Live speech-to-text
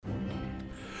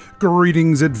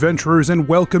Greetings, adventurers, and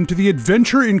welcome to the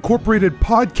Adventure Incorporated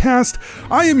podcast.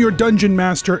 I am your Dungeon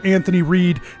Master, Anthony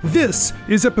Reed. This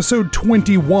is episode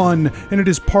 21, and it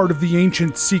is part of the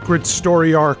Ancient Secrets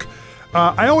story arc.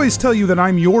 I always tell you that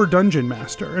I'm your Dungeon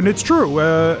Master, and it's true.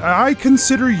 I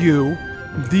consider you,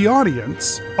 the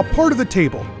audience, a part of the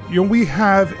table. You know, we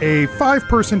have a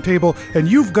 5-person table, and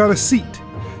you've got a seat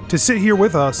to sit here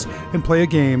with us and play a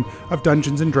game of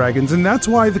Dungeons & Dragons, and that's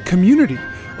why the community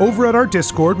over at our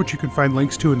Discord, which you can find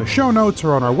links to in the show notes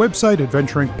or on our website,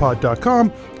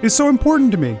 adventureincpod.com, is so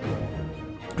important to me.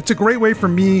 It's a great way for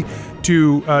me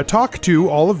to talk to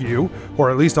all of you,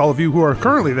 or at least all of you who are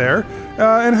currently there,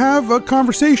 and have a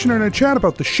conversation and a chat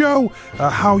about the show,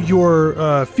 how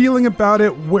you're feeling about it,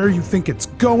 where you think it's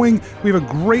going. We have a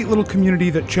great little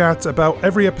community that chats about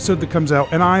every episode that comes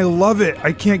out, and I love it.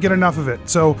 I can't get enough of it.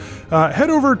 So head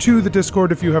over to the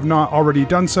Discord if you have not already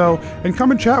done so, and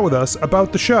come and chat with us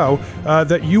about the show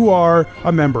that you are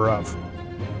a member of.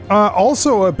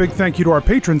 Also, a big thank you to our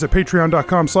patrons at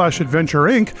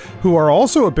patreon.com/adventureinc, who are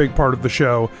also a big part of the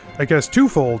show. I guess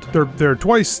twofold. They're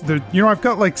twice. I've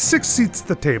got like 6 seats at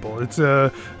the table. It's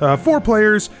 4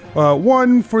 players,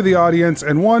 1 for the audience,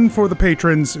 and 1 for the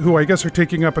patrons, who I guess are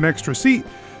taking up an extra seat.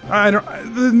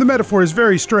 The metaphor is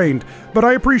very strained, but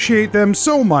I appreciate them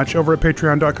so much over at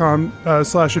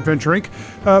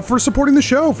patreon.com/adventureinc for supporting the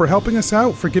show, for helping us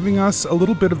out, for giving us a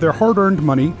little bit of their hard-earned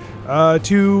money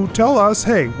to tell us,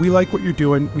 hey, we like what you're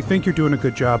doing, we think you're doing a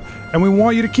good job, and we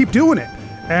want you to keep doing it.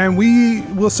 And we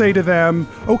will say to them,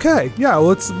 okay, yeah,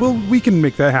 we can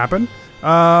make that happen.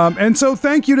 And so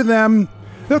thank you to them.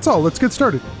 That's all. Let's get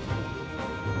started.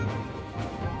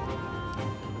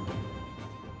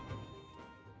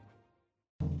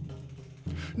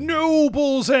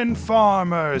 Nobles and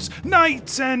farmers,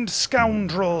 knights and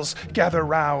scoundrels, gather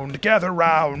round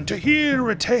to hear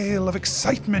a tale of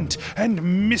excitement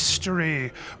and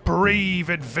mystery. Brave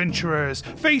adventurers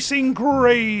facing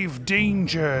grave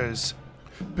dangers.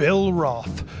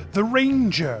 Belroth, the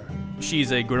Ranger.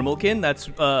 She's a Grimalkin,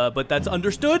 but that's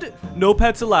understood. No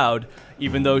pets allowed,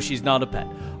 even though she's not a pet.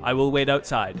 I will wait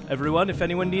outside. Everyone, if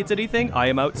anyone needs anything, I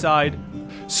am outside.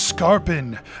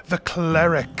 Scarpin, the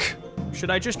Cleric. Should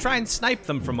I just try and snipe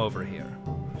them from over here?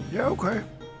 Yeah, okay.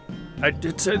 I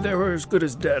did say they were as good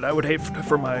as dead. I would hate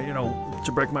for my,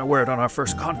 to break my word on our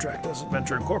first contract as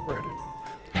Adventure Incorporated.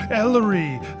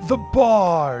 Ellery, the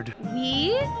Bard.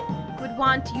 We would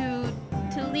want you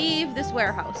to leave this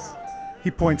warehouse.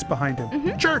 He points behind him.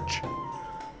 Mm-hmm. Church.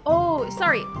 Oh,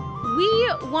 sorry.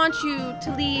 We want you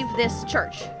to leave this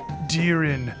church.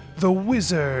 Deerin, the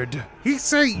Wizard. He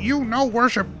say you no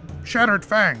worship Shattered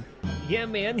Fang. Yeah,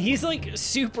 man, he's like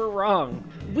super wrong.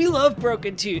 We love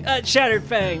Broken Tooth, Shattered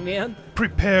Fang, man.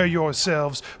 Prepare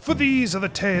yourselves, for these are the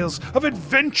tales of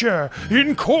Adventure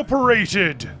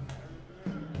Incorporated.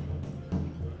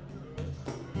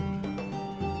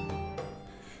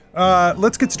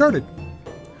 Let's get started.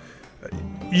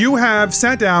 You have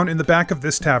sat down in the back of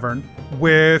this tavern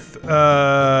with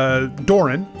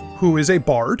Doran, who is a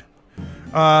bard.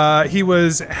 He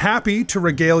was happy to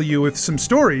regale you with some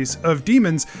stories of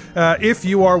demons if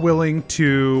you are willing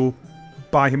to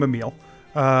buy him a meal.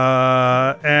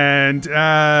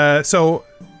 So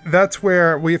that's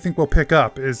where we think we'll pick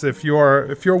up, is if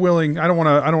you're willing. I don't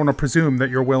want to presume that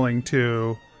you're willing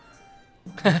to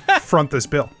front this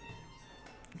bill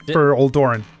for old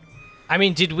Doran. I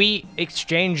mean, did we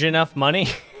exchange enough money?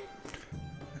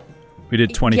 We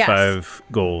did 25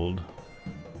 gold.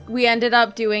 We ended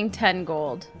up doing 10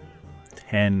 gold.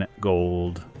 10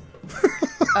 gold.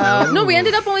 No, we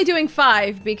ended up only doing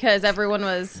 5 because everyone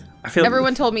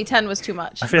told me 10 was too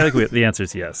much. I feel like the answer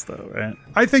is yes, though, right?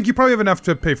 I think you probably have enough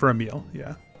to pay for a meal,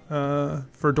 yeah,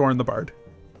 for Doran the Bard.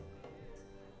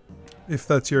 If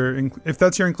that's your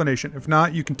inclination. If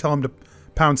not, you can tell him to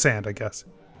pound sand, I guess.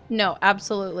 No,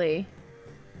 absolutely.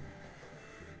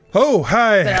 Oh,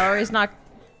 hi. But Ellery's not.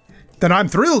 Then I'm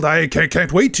thrilled. I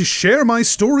can't wait to share my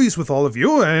stories with all of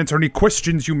you, answer any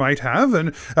questions you might have,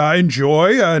 and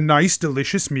enjoy a nice,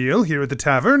 delicious meal here at the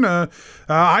tavern.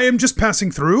 I am just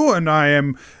passing through, and I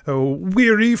am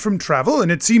weary from travel,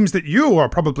 and it seems that you are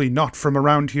probably not from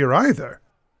around here either.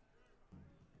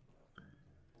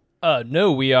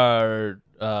 No, we are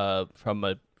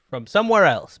from somewhere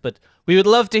else, but we would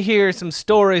love to hear some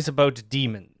stories about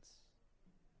demons.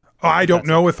 I don't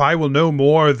know if I will know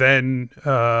more than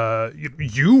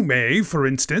you may, for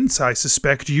instance. I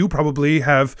suspect you probably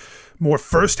have more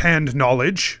first-hand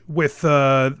knowledge with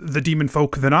the demon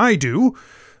folk than I do.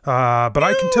 But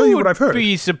I can tell you what I've heard.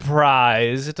 Be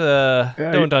surprised.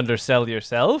 Don't undersell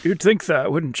yourself. You'd think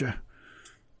that, wouldn't you?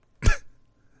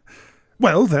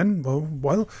 Well, then,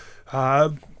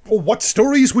 What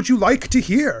stories would you like to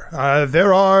hear?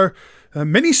 There are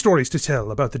many stories to tell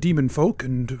about the demon folk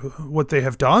and what they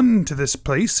have done to this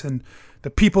place and the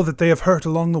people that they have hurt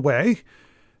along the way,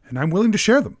 and I'm willing to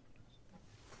share them.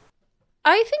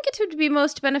 I think it would be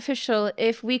most beneficial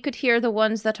if we could hear the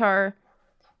ones that are,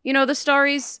 the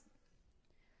stories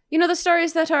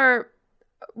that are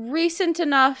recent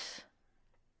enough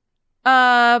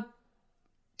to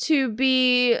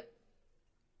be,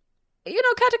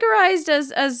 categorized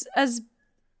as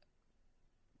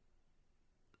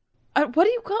what do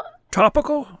you call it?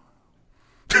 Topical?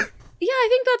 Yeah, I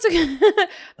think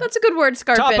that's a good word,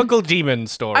 Scarpin. Topical demon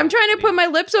story. I'm trying to put my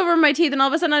lips over my teeth, and all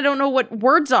of a sudden I don't know what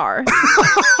words are.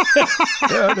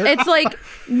 It's like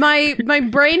my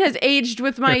brain has aged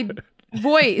with my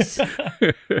voice.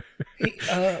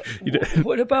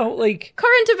 What about, like...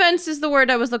 Current events is the word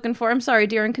I was looking for. I'm sorry,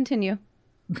 Darren, continue.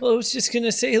 Well, I was just going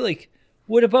to say, like,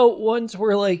 what about ones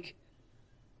where, like,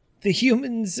 the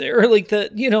humans, or, like,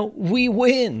 we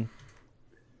win?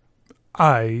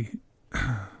 I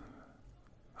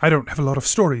don't have a lot of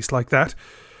stories like that.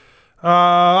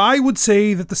 I would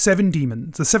say that the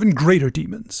 7 greater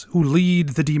demons who lead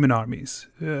the demon armies,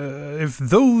 if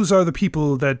those are the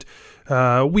people that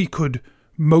we could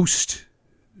most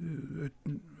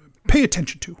pay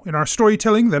attention to in our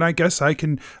storytelling, then I guess I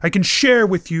can share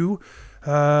with you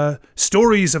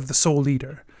stories of the Soul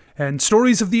Eater and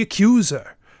stories of the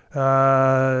Accuser,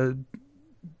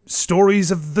 stories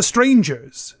of the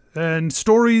Strangers, and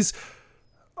stories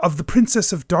of the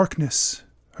Princess of Darkness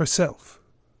herself.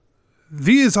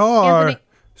 These are Anthony,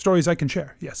 stories I can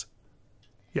share. Yes.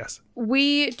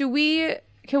 Can we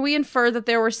infer that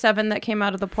there were 7 that came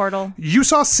out of the portal? You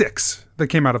saw 6 that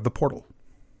came out of the portal.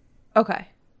 Okay.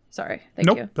 Sorry. Thank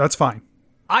you. Nope, that's fine.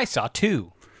 I saw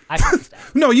 2.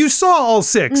 No, you saw all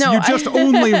 6. No, you just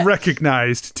only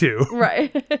recognized 2.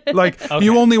 Right.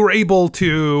 You only were able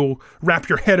to wrap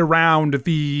your head around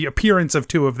the appearance of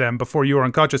 2 of them before you were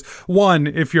unconscious. 1,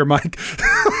 if you're Mike.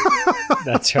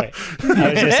 That's right. I was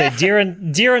going to say,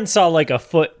 Deeren saw like a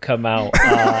foot come out,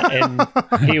 and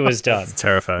he was done. It's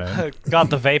terrifying.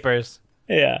 Got the vapors.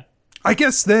 Yeah. I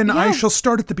guess then I shall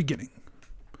start at the beginning.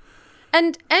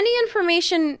 And any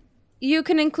information you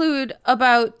can include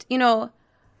about,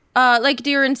 like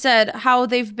Darren said, how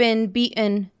they've been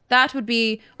beaten, that would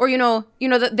be, or,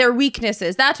 their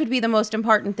weaknesses, that would be the most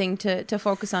important thing to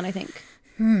focus on, I think.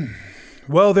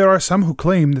 Well, there are some who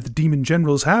claim that the demon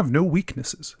generals have no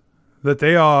weaknesses, that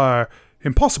they are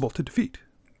impossible to defeat.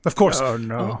 Of course. Oh,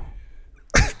 no.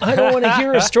 I don't want to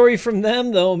hear a story from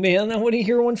them, though, man. I want to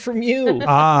hear one from you.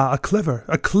 A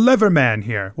clever man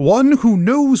here. One who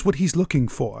knows what he's looking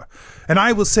for. And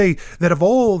I will say that of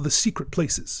all the secret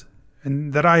places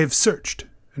and that I have searched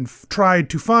and tried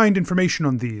to find information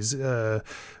on these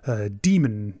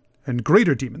demon and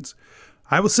greater demons,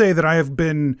 I will say that I have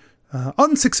been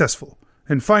unsuccessful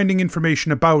in finding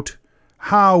information about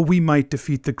how we might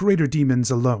defeat the greater demons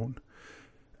alone.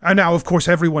 And now, of course,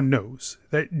 everyone knows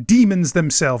that demons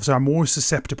themselves are more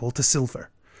susceptible to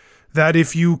silver. That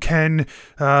if you can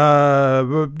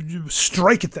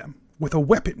strike at them with a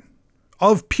weapon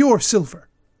of pure silver,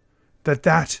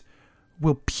 that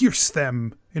will pierce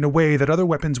them in a way that other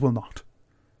weapons will not.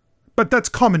 But that's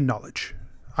common knowledge.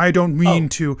 I don't mean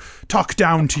to talk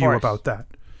down to you about that.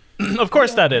 Of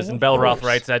course that is, and Belroth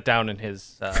writes that down in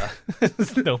his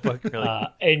notebook. Really.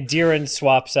 And Deeren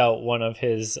swaps out one of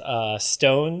his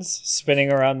stones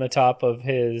spinning around the top of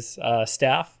his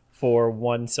staff for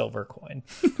 1 silver coin.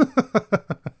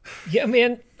 Yeah,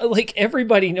 man, like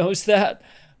everybody knows that,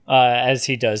 as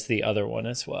he does the other one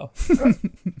as well.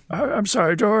 I'm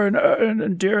sorry, Doran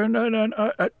and Deeren,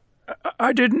 and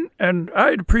I didn't, and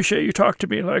I'd appreciate you talk to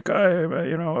me like I'm,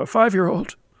 a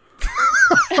 5-year-old.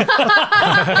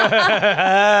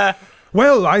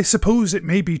 Well, I suppose it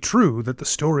may be true that the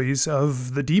stories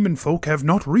of the demon folk have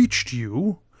not reached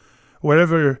you,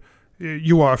 wherever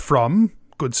you are from,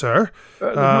 good sir.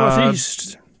 The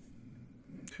Northeast.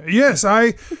 Yes,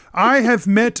 I have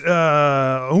met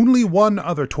only one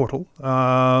other turtle,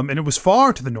 and it was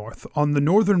far to the north, on the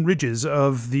northern ridges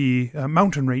of the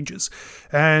mountain ranges.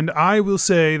 And I will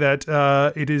say that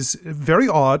it is very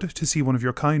odd to see one of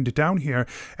your kind down here,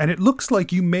 and it looks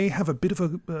like you may have a bit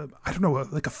of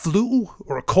like a flu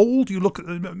or a cold. You look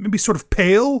maybe sort of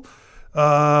pale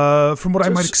from what I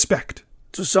might expect.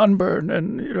 It's a sunburn,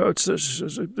 and it's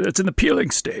in the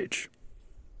peeling stage.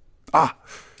 Ah.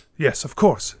 Yes, of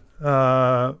course.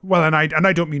 Well, and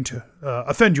I don't mean to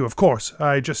offend you, of course.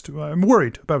 I'm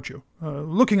worried about you,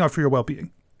 looking out for your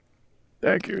well-being.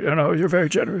 Thank you. You're very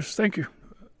generous. Thank you.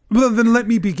 Well, then let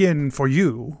me begin for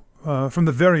you from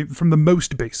the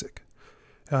most basic.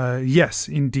 Yes,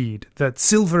 indeed. That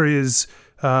silver is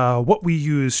what we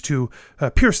use to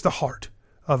pierce the heart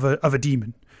of a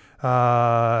demon.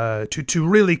 To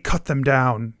really cut them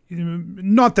down.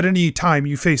 Not that any time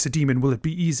you face a demon will it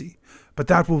be easy, but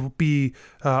that will be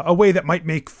a way that might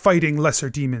make fighting lesser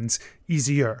demons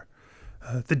easier.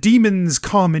 The demons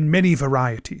come in many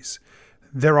varieties.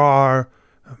 There are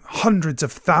hundreds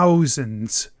of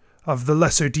thousands of the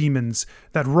lesser demons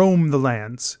that roam the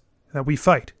lands that we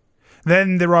fight.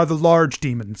 Then there are the large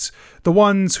demons, the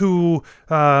ones who,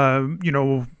 a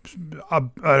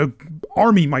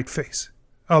army might face.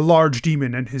 A large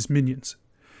demon and his minions.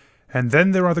 And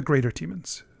then there are the greater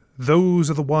demons.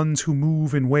 Those are the ones who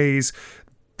move in ways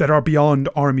that are beyond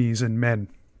armies and men.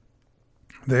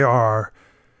 They are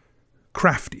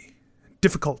crafty,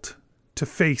 difficult to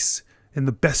face in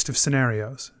the best of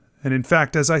scenarios. And in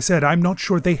fact, as I said, I'm not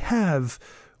sure they have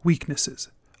weaknesses.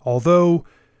 Although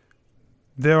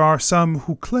there are some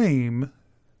who claim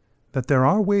that there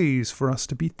are ways for us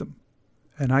to beat them.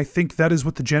 And I think that is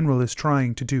what the general is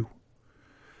trying to do.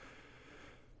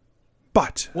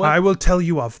 But I will tell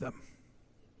you of them.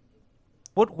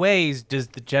 What ways does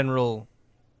the general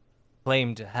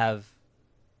claim to have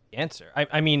the answer?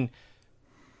 I mean,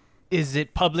 is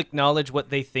it public knowledge what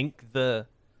they think the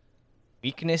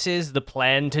weakness is, the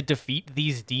plan to defeat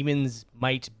these demons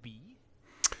might be?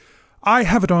 I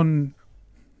have it on...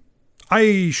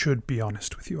 I should be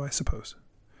honest with you, I suppose.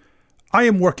 I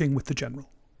am working with the general.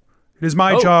 It is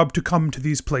my job to come to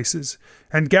these places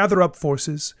and gather up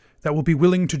forces that will be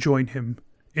willing to join him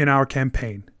in our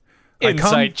campaign.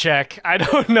 Insight check. I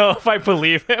don't know if I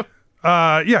believe him.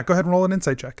 Yeah, go ahead and roll an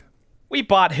insight check. We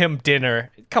bought him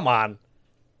dinner. Come on.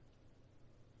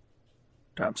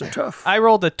 Times are tough. I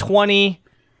rolled a 20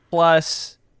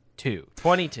 plus 2.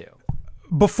 22.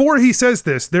 Before he says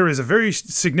this, there is a very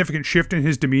significant shift in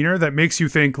his demeanor that makes you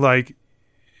think, like,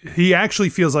 he actually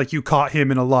feels like you caught him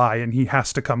in a lie and he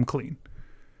has to come clean.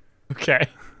 Okay.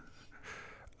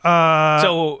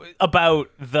 So about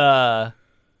the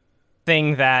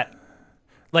thing that,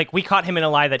 like, we caught him in a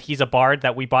lie that he's a bard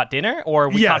that we bought dinner, or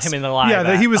we caught him in a lie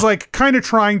that he was like kind of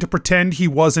trying to pretend he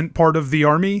wasn't part of the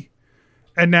army,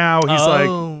 and now he's like,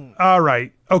 all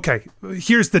right, okay,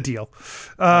 here's the deal.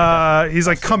 He's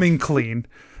like coming clean.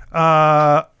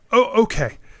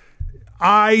 Okay.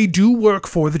 I do work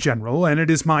for the general, and it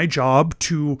is my job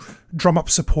to drum up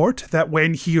support that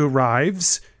when he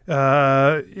arrives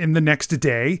in the next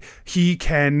day, he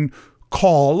can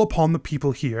call upon the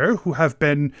people here who have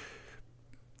been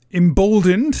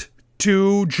emboldened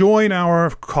to join our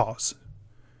cause.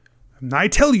 And I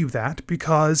tell you that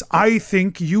because I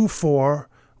think you four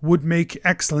would make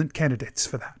excellent candidates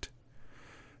for that.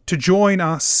 To join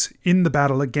us in the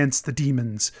battle against the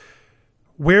demons.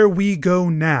 Where we go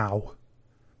now,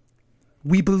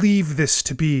 we believe this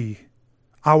to be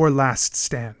our last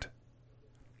stand.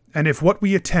 And if what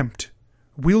we attempt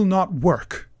will not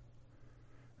work,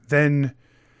 then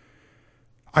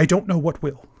I don't know what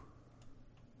will.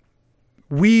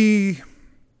 We,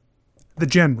 the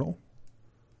general,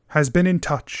 has been in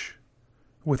touch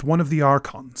with one of the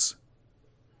Archons.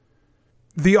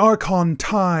 The Archon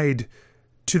tied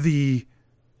to the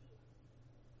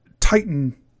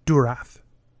Titan Durath.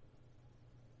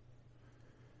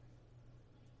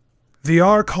 The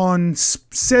Archon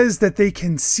says that they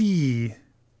can see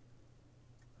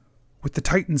with the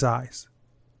Titan's eyes,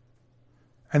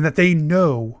 and that they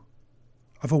know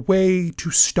of a way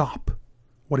to stop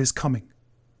what is coming.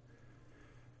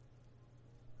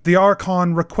 The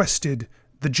Archon requested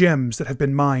the gems that have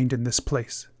been mined in this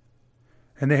place,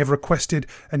 and they have requested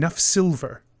enough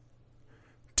silver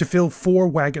to fill 4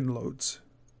 wagon loads.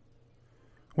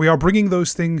 We are bringing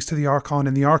those things to the Archon,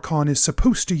 and the Archon is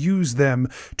supposed to use them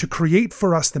to create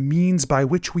for us the means by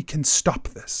which we can stop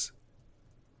this.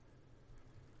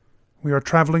 We are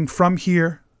traveling from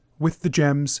here with the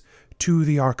gems to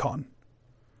the Archon.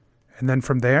 And then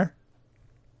from there,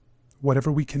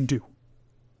 whatever we can do.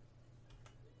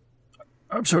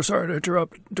 I'm so sorry to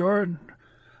interrupt, Doran.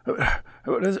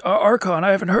 Archon,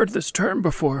 I haven't heard this term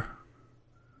before.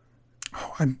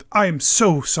 Oh, I am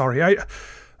so sorry.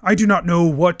 I do not know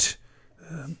what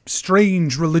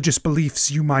strange religious beliefs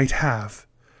you might have,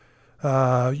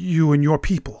 you and your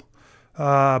people.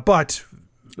 But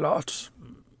lots.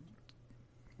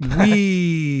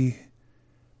 We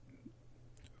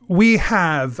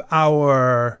have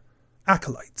our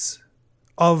acolytes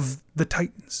of the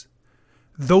Titans,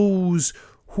 those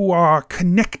who are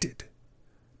connected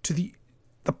to the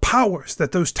powers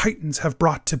that those Titans have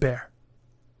brought to bear.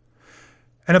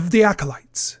 And of the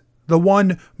acolytes, the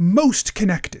one most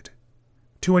connected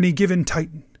to any given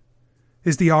Titan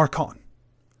is the Archon.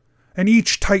 and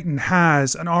each Titan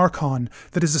has an Archon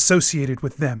that is associated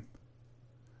with them.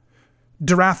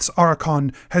 Darath's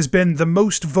Archon has been the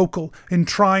most vocal in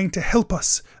trying to help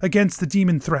us against the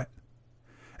demon threat.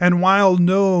 And while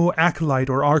no Acolyte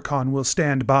or Archon will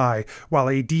stand by while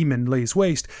a demon lays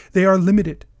waste, they are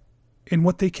limited in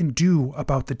what they can do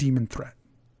about the demon threat.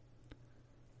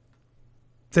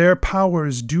 Their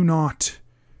powers do not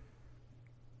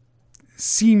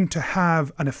seem to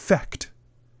have an effect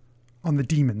on the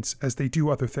demons as they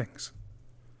do other things.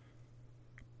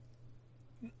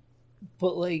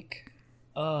 But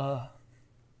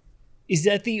is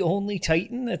that the only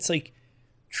Titan that's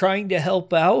trying to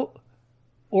help out?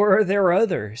 Or are there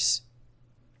others?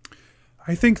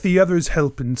 I think the others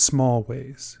help in small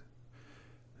ways.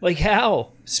 Like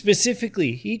how?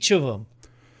 Specifically, each of them.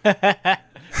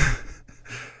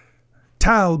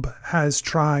 Talb has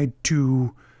tried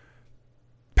to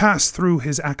pass through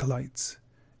his acolytes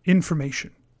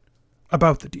information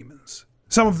about the demons.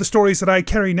 Some of the stories that I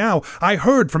carry now, I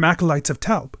heard from acolytes of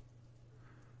Talb.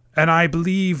 And I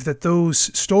believe that those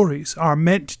stories are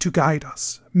meant to guide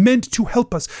us, meant to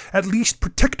help us at least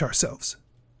protect ourselves.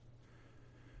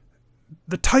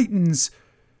 The Titans,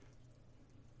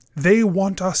 they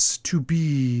want us to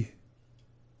be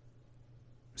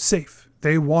safe.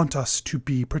 They want us to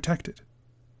be protected.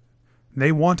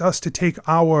 They want us to take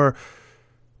our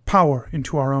power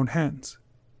into our own hands.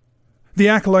 The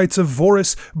acolytes of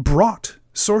Voris brought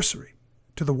sorcery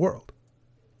to the world.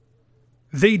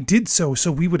 They did so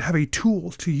we would have a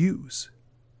tool to use.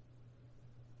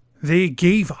 They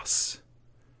gave us,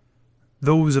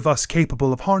 those of us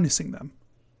capable of harnessing them,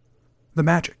 the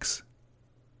magics.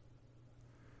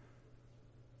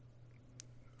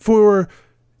 For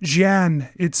Jian,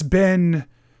 it's been,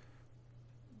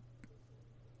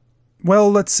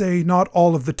 well, let's say not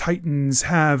all of the Titans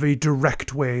have a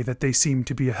direct way that they seem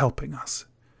to be helping us.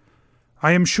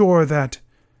 I am sure that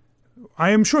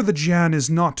Jian is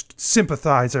not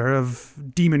sympathizer of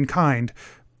demon kind,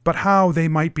 but how they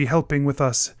might be helping with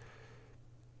us,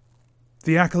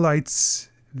 the acolytes,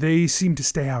 they seem to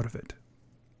stay out of it.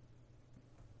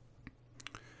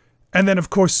 And then, of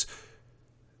course,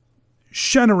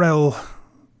 Shanarel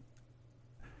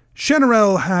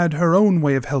had her own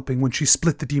way of helping when she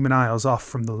split the Demon Isles off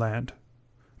from the land,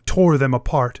 tore them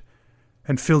apart,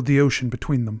 and filled the ocean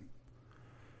between them.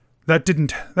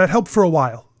 That helped for a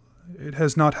while. It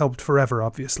has not helped forever,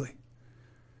 obviously.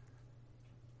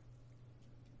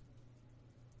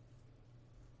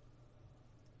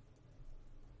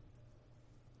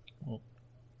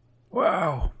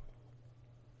 Wow.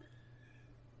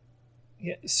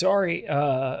 Yeah, sorry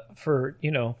for,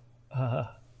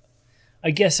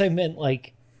 I guess I meant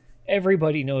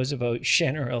everybody knows about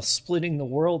Shanarel splitting the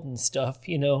world and stuff,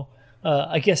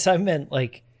 I guess I meant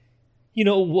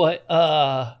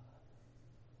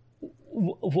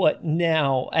what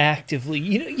now actively,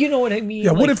 you know what I mean?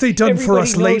 Yeah, what have they done for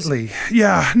us lately?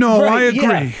 Yeah, no, right, I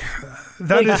agree.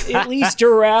 Yeah. At least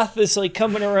Darath is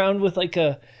coming around with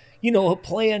a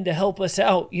plan to help us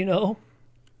out,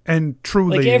 And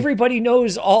truly, everybody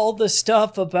knows all the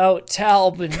stuff about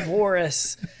Talb and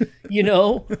Voris,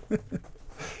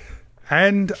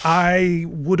 And I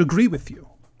would agree with you.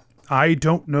 I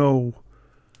don't know.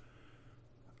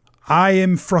 I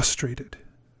am frustrated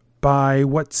by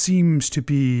what seems to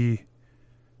be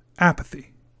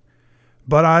apathy.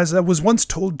 But as it was once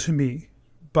told to me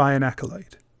by an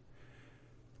acolyte,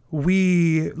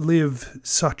 we live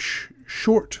such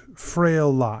short,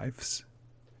 frail lives,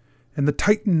 and the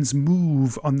Titans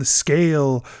move on the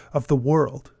scale of the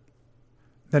world,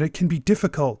 that it can be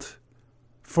difficult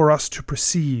for us to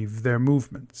perceive their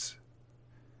movements.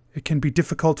 It can be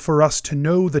difficult for us to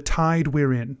know the tide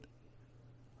we're in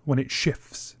when it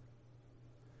shifts.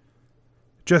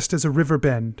 Just as a river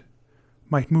bend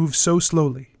might move so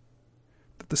slowly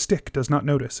that the stick does not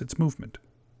notice its movement.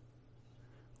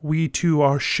 We too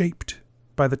are shaped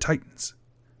by the Titans,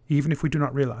 even if we do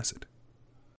not realize it.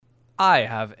 I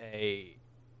have a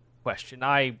question.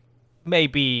 I may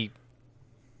be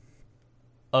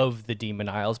of the Demon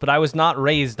Isles, but I was not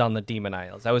raised on the Demon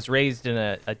Isles. I was raised in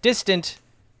a distant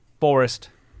forest,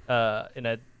 in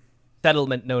a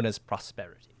settlement known as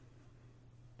Prosperity.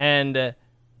 And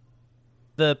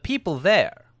the people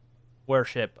there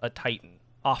worship a Titan,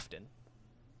 often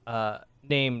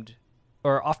named,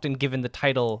 or often given the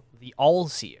title, the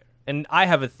All-Seer. And I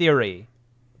have a theory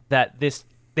that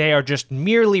they are just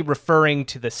merely referring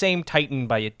to the same Titan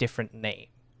by a different name.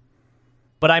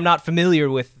 But I'm not familiar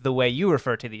with the way you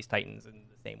refer to these Titans in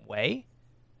the same way.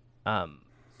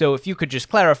 So if you could just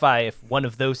clarify if one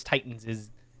of those Titans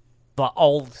is the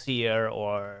All-Seer,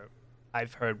 or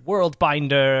I've heard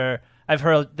Worldbinder. I've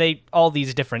heard all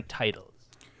these different titles.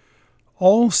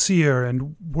 All-Seer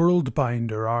and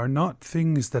Worldbinder are not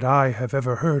things that I have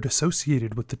ever heard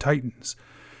associated with the Titans.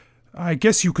 I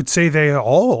guess you could say they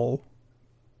all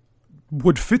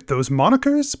would fit those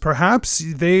monikers. Perhaps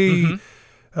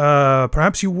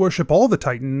perhaps you worship all the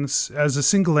Titans as a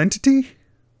single entity?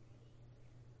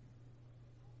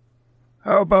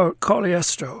 How about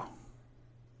Caliesto?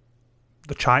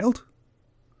 The child?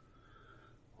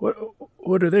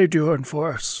 What are they doing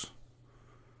for us?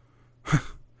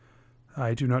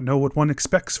 I do not know what one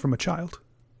expects from a child.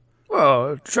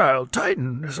 Well, a child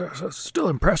Titan is still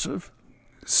impressive.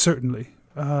 Certainly.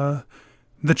 The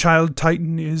child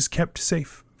Titan is kept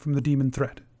safe from the demon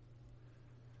threat.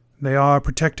 They are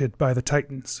protected by the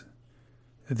Titans.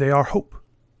 They are hope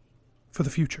for the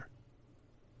future.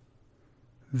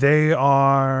 They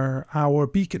are our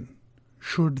beacon,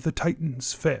 should the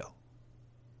Titans fail.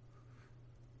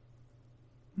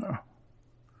 Oh.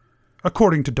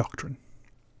 According to doctrine.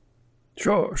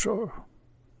 Sure.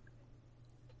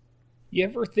 You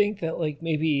ever think that, like,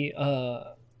 maybe,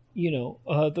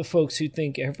 the folks who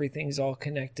think everything's all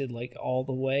connected, like, all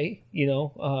the way,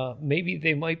 maybe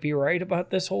they might be right about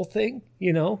this whole thing,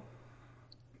 In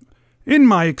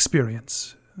my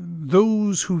experience,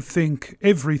 those who think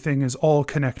everything is all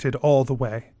connected all the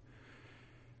way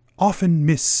often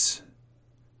miss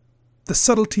the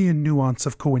subtlety and nuance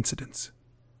of coincidence.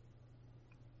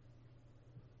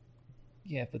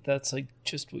 Yeah, but that's, like,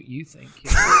 just what you think.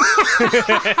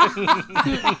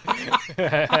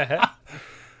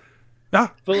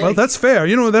 Well, that's fair.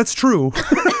 That's true.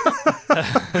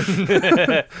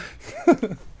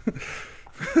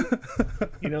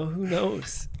 Who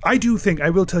knows? I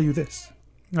will tell you this.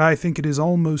 I think it is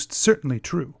almost certainly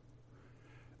true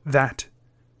that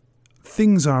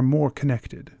things are more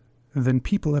connected than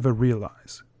people ever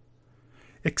realize.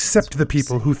 Except the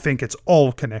people who think it's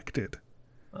all connected.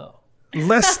 Oh.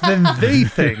 Less than they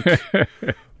think,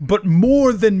 but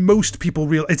more than most people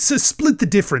realize. It's a split the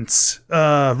difference,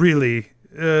 really,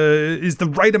 is the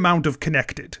right amount of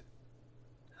connected.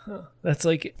 Huh. That's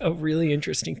like a really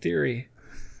interesting theory.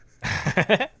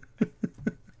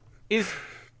 Is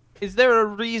there a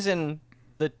reason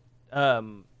that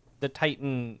the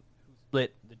Titan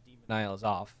split the Demon Isles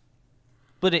off,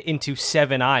 split it into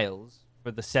 7 isles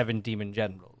for the 7 demon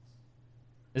generals?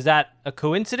 Is that a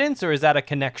coincidence or is that a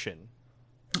connection?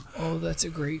 Oh, that's a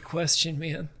great question,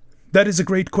 man. That is a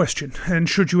great question, and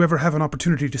should you ever have an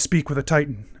opportunity to speak with a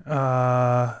Titan,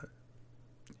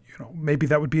 maybe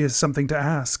that would be something to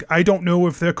ask. I don't know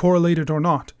if they're correlated or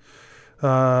not.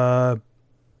 I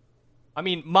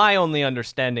mean, my only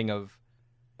understanding of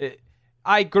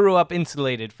I grew up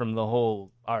insulated from the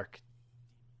whole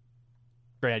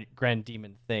Grand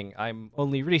Demon thing. I'm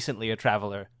only recently a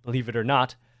traveler, believe it or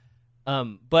not.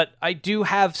 But I do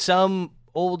have some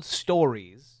old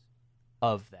stories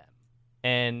of them,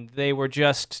 and they were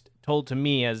just told to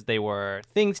me as they were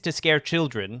things to scare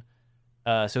children,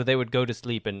 so they would go to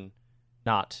sleep and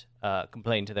not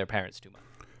complain to their parents too much.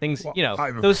 Things,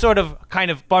 those sort of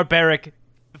kind of barbaric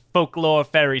folklore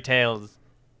fairy tales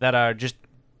that are just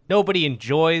nobody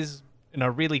enjoys and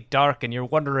are really dark, and you're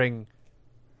wondering,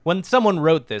 when someone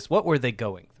wrote this, what were they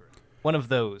going through? One of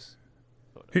those.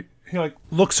 He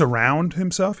looks around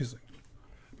himself. He's like,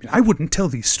 I wouldn't tell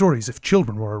these stories if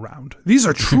children were around. These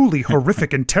are truly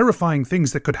horrific and terrifying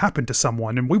things that could happen to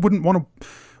someone, and we wouldn't want to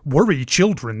worry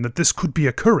children that this could be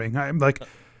occurring. I'm like...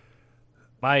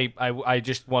 I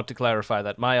just want to clarify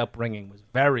that my upbringing was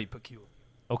very peculiar.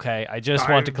 Okay, I just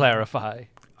want to clarify.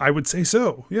 I would say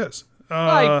so, yes.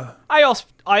 I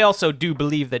also do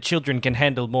believe that children can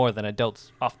handle more than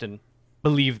adults often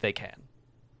believe they can.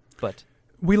 But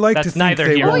we like that's to think neither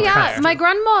they here won't. nor Oh yeah, there.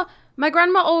 my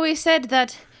grandma always said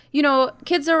that,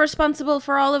 kids are responsible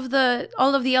for all of the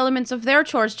elements of their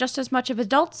chores just as much as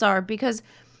adults are, because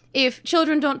if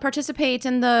children don't participate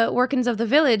in the workings of the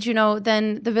village,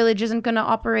 then the village isn't going to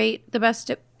operate the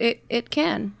best it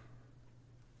can.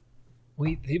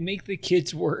 Wait, they make the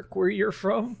kids work where you're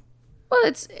from? Well,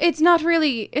 it's not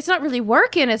really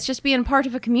working. It's just being part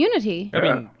of a community. I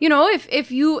mean,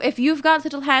 if you've got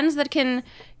little hands that can,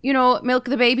 milk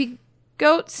the baby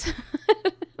goats.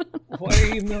 Why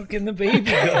are you milking the baby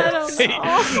goats?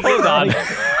 hold on.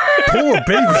 Poor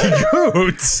baby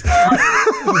goats.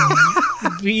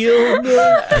 Veal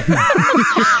milk.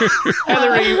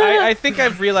 Ellery, I think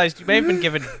I've realized you may have been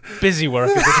given busy work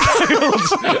as a child.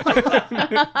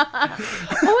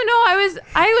 Oh no,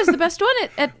 I was the best one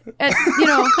at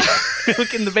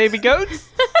Milking the baby goats?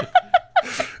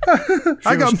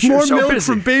 I got more milk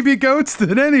from baby goats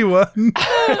than anyone.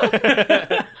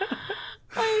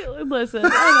 Listen,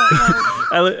 I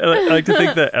don't know. I like to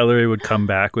think that Ellery would come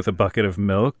back with a bucket of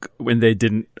milk when they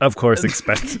didn't, of course,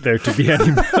 expect there to be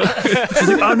any milk. She's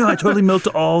like, oh no, I totally milked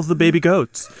all the baby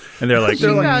goats. And they're like,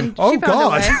 oh,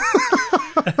 God.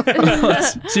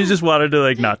 she just wanted to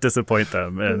like not disappoint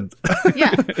them. And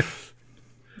Yeah.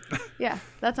 Yeah,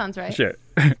 that sounds right. sure.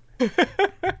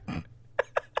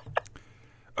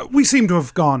 We seem to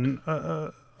have gone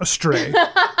astray.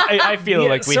 I feel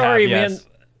like we sorry, have, yes.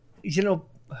 man.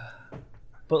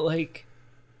 But like,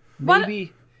 What-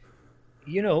 maybe,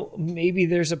 maybe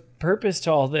there's a purpose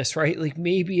to all this, right? Like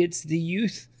maybe it's the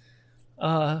youth,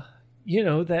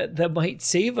 that might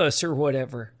save us or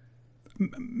whatever.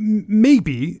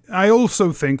 Maybe. I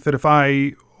also think that if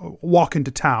I walk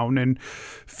into town and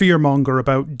fearmonger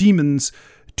about demons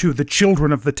to the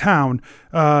children of the town,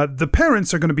 the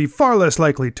parents are going to be far less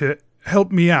likely to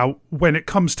help me out when it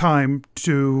comes time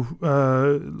to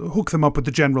hook them up with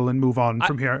the general and move on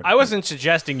from here. I wasn't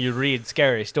suggesting you read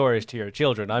scary stories to your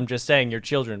children. I'm just saying your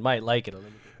children might like it a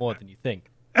little bit more than you think.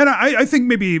 And I think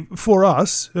maybe for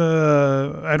us,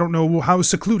 I don't know how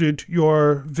secluded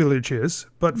your village is,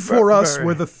 but for us, very.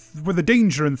 where the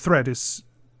danger and threat is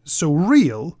so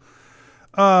real,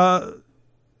 they're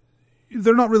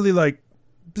not really like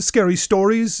scary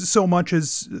stories so much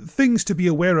as things to be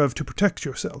aware of to protect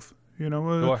yourself.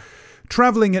 Sure.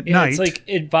 Traveling at Yeah, night. it's like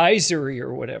advisory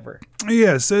or whatever.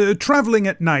 Yes, traveling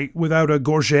at night without a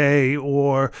gorget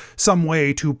or some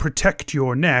way to protect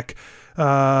your neck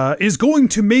is going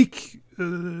to make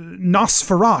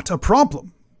Nosferat a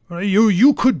problem.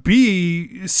 You could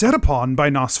be set upon by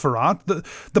Nosferat,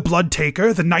 the Blood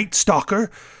Taker, the Night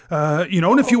Stalker,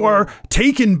 and if you are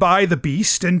taken by the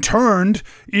beast and turned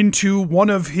into one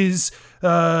of his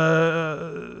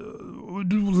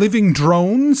living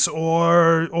drones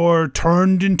or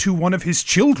turned into one of his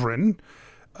children,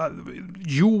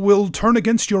 you will turn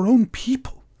against your own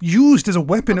people, used as a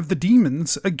weapon of the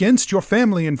demons against your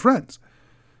family and friends.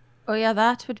 Oh yeah,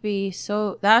 that would be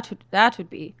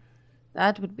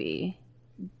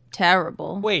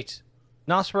terrible. Wait,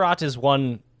 Nosferatu is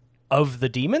one of the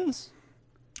demons?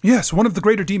 Yes, one of the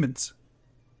greater demons.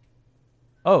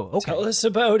 Oh, okay. Tell us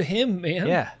about him, man.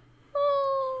 Yeah.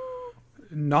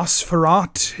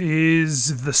 Nosferat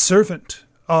is the servant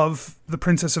of the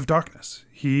Princess of Darkness.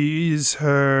 He is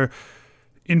her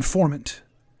informant.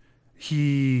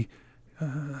 He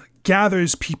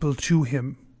gathers people to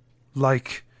him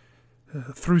like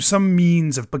through some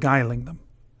means of beguiling them.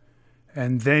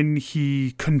 And then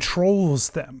he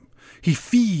controls them. He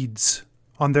feeds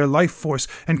on their life force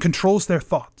and controls their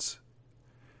thoughts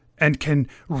and can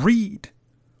read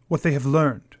what they have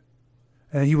learned.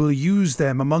 And he will use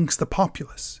them amongst the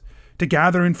populace to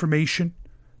gather information,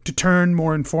 to turn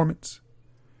more informants,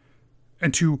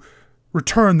 and to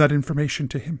return that information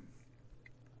to him.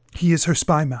 He is her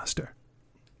spy master.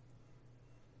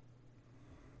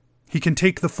 He can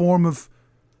take the form of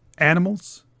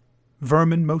animals,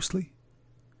 vermin mostly.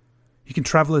 He can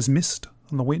travel as mist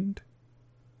on the wind.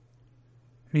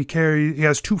 And he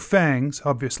has 2 fangs,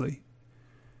 obviously,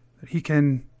 that he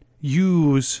can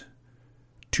use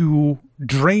to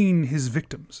drain his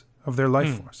victims of their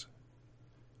life force,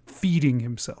 feeding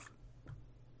himself.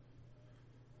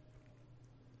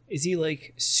 Is he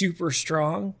like super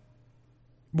strong?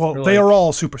 Well, Or they like- are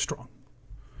all super strong.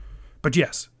 But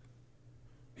yes,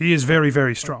 he is very,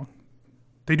 very strong.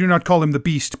 They do not call him the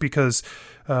Beast because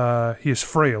he is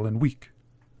frail and weak.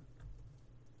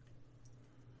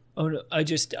 Oh no,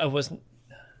 I wasn't.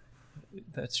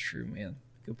 That's true, man.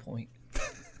 Good point.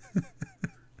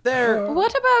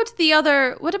 What about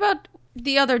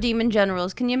the other demon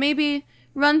generals? Can you maybe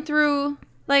run through,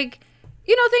 like,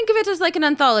 think of it as like an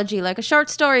anthology, like a short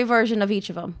story version of each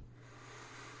of them?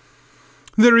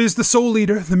 There is the Soul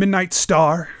Eater, the Midnight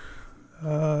Star.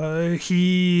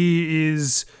 He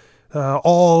is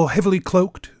all heavily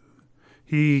cloaked.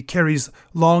 He carries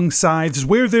long scythes.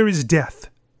 Where there is death,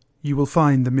 you will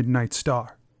find the Midnight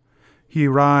Star. He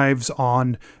arrives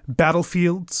on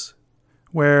battlefields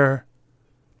where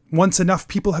once enough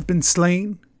people have been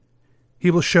slain, he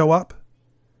will show up,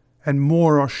 and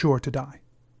more are sure to die.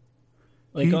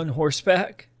 Like on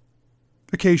horseback?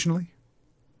 Occasionally.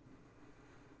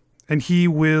 And he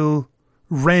will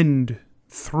rend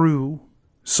through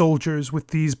soldiers with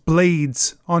these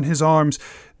blades on his arms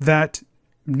that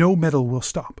no metal will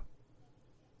stop.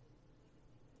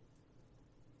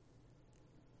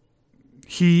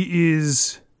 He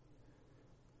is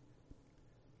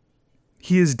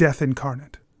death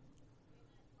incarnate.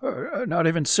 Not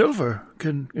even Silver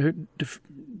can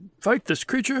fight this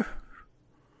creature.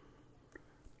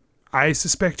 I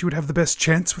suspect you would have the best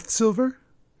chance with Silver.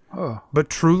 But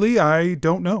truly, I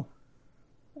don't know.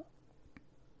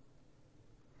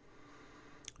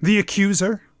 The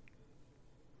accuser,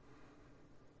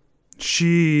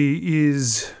 she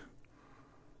is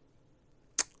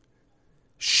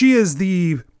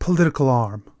the political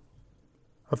arm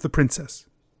of the princess.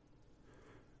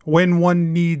 When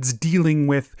one needs dealing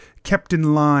with, kept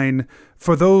in line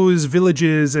for those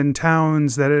villages and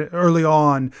towns that early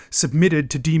on submitted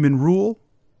to demon rule,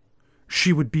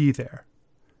 she would be there,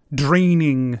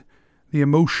 draining the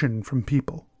emotion from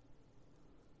people.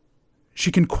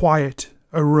 She can quiet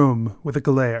a room with a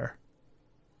glare,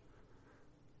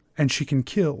 and she can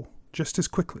kill just as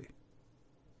quickly.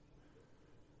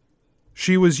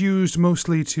 She was used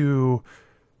mostly to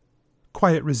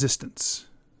quiet resistance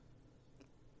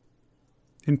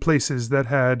in places that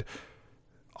had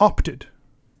opted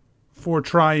for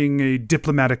trying a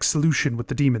diplomatic solution with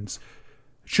the demons.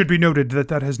 It should be noted that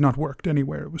that has not worked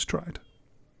anywhere it was tried.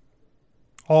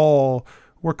 All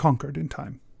were conquered in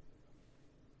time.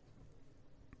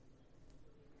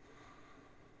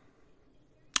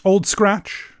 Old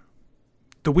Scratch,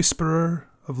 the whisperer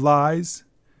of lies,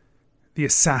 the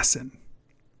assassin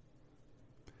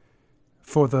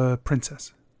for the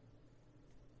princess.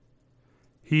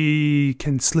 He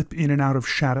can slip in and out of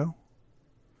shadow,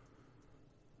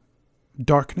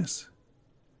 darkness.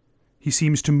 He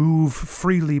seems to move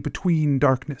freely between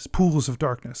darkness, pools of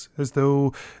darkness, as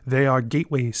though they are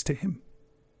gateways to him.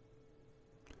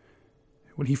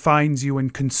 When he finds you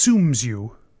and consumes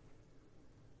you,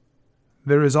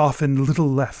 there is often little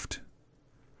left,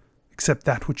 except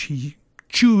that which he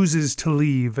chooses to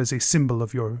leave as a symbol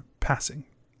of your passing.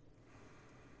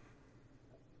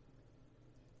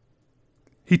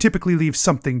 He typically leaves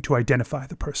something to identify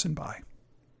the person by.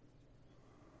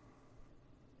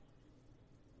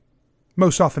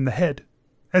 Most often the head.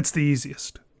 That's the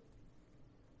easiest.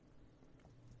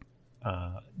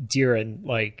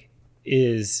 Diran,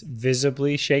 is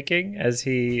visibly shaking as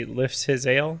he lifts his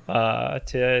ale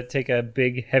to take a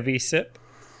big, heavy sip.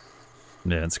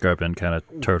 Yeah, and Scarpin kind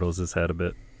of turtles his head a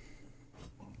bit.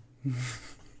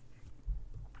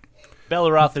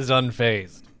 Belroth is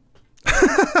unfazed.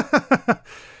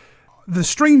 The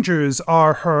strangers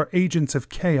are her agents of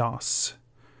chaos.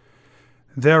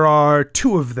 There are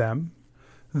 2 of them,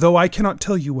 though I cannot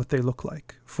tell you what they look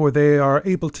like, for they are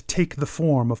able to take the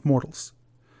form of mortals.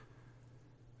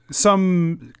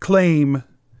 Some claim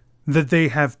that they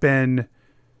have been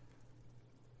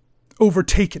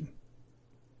overtaken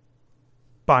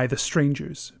by the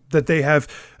strangers, that they have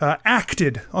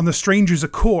acted on the strangers'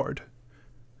 accord,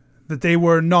 that they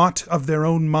were not of their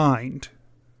own mind.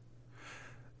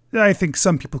 I think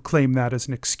some people claim that as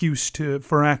an excuse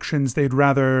for actions they'd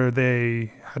rather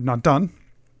they had not done.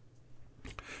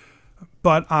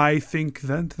 But I think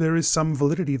that there is some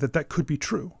validity that could be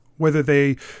true. Whether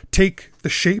they take the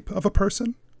shape of a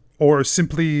person or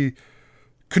simply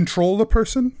control a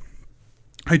person,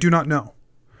 I do not know.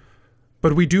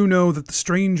 But we do know that the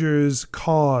strangers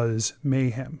cause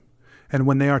mayhem, and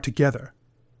when they are together,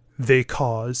 they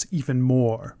cause even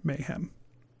more mayhem.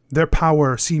 Their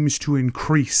power seems to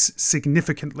increase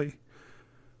significantly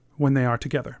when they are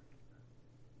together.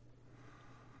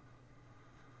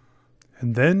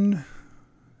 And then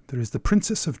there is the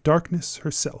Princess of Darkness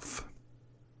herself.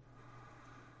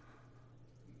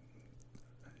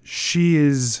 She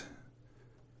is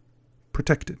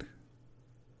protected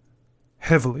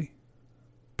heavily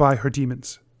by her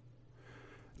demons.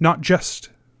 Not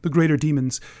just the greater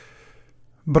demons,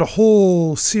 but a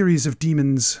whole series of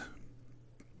demons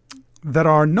that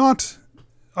are not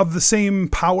of the same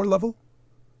power level,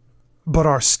 but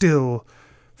are still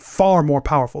far more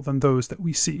powerful than those that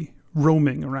we see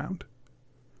roaming around.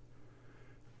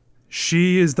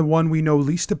 She is the one we know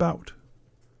least about,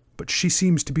 but she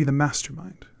seems to be the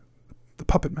mastermind, the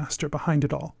puppet master behind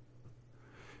it all.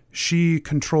 She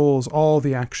controls all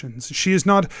the actions. She is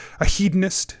not a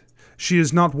hedonist. She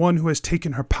is not one who has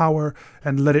taken her power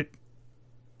and let it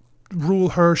rule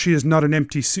her. She is not an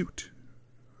empty suit.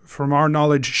 From our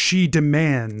knowledge, she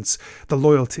demands the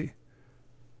loyalty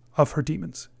of her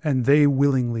demons, and they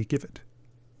willingly give it.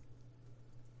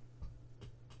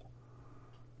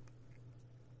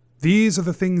 These are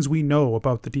the things we know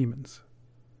about the demons.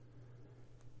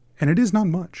 And it is not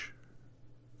much.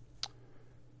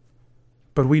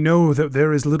 But we know that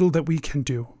there is little that we can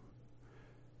do.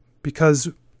 Because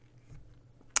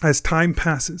as time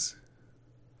passes,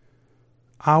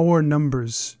 our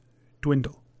numbers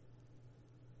dwindle.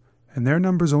 And their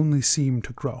numbers only seem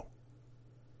to grow.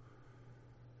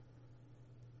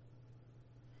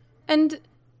 And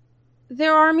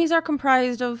their armies are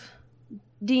comprised of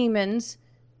demons,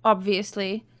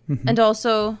 obviously. and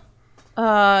also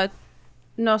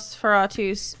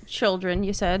Nosferatu's children,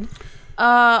 you said.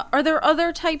 Are there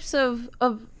other types of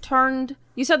turned...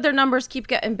 You said their numbers keep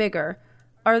getting bigger.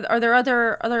 Are there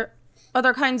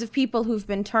other kinds of people who've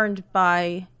been turned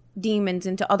by demons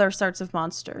into other sorts of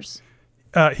monsters?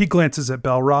 He glances at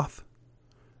Belroth,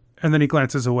 and then he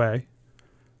glances away.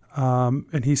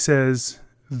 And he says,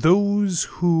 those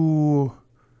who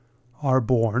are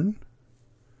born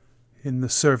in the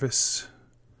service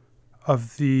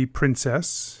of the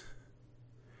princess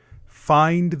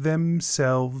find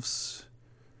themselves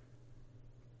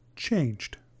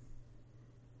changed.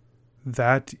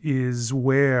 That is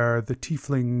where the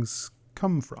tieflings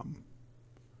come from.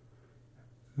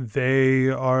 They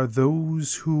are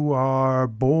those who are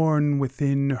born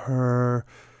within her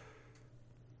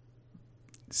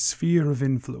sphere of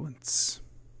influence.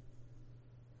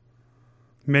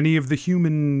 Many of the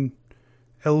human,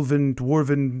 elven,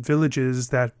 dwarven villages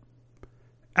that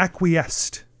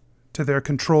acquiesced to their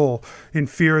control in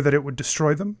fear that it would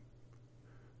destroy them,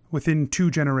 within 2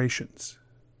 generations,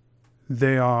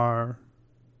 they are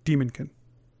demonkin.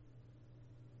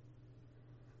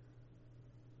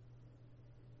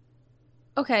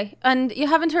 Okay, and you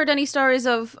haven't heard any stories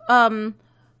of, I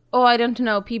don't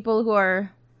know, people who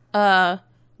are,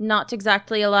 not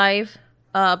exactly alive,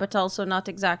 but also not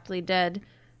exactly dead.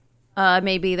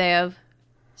 Maybe they have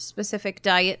specific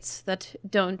diets that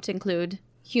don't include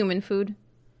human food.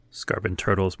 Scarbon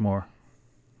turtles more.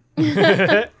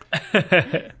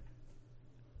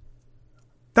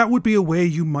 That would be a way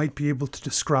you might be able to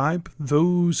describe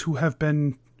those who have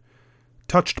been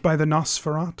touched by the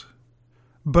Nosferat.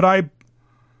 But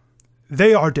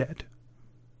they are dead.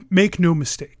 Make no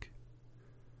mistake.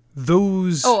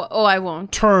 Those I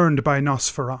won't. Turned by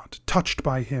Nosferat, touched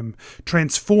by him,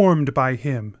 transformed by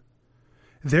him,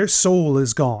 their soul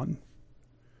is gone.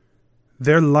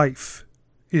 Their life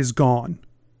is gone.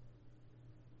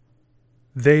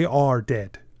 They are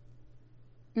dead.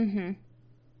 Mm-hmm.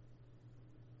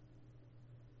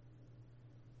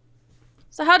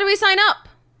 So how do we sign up?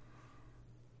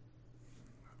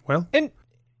 Well, And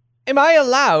am I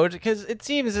allowed? Because it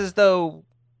seems as though,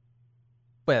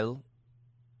 well,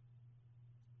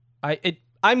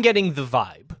 I'm getting the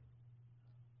vibe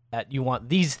that you want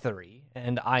these 3,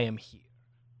 and I am here.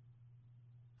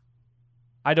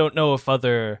 I don't know if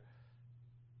other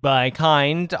my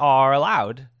kind are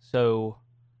allowed, so...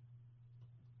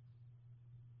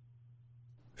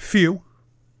 few.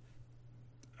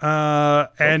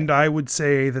 And I would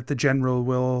say that the general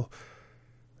will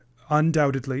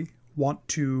undoubtedly want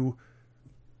to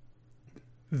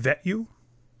vet you.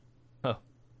 Oh,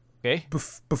 okay.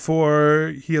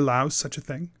 Before he allows such a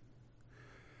thing.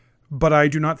 But I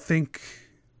do not think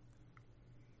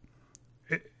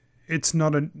it's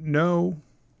not a no.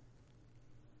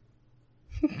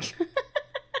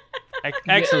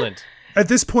 Excellent. At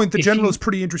this point, the general is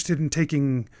pretty interested in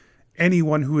taking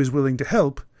anyone who is willing to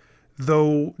help,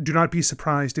 though do not be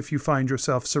surprised if you find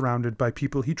yourself surrounded by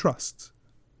people he trusts.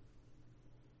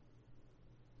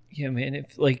 Yeah, man.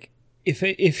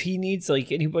 If he needs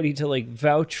anybody to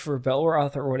vouch for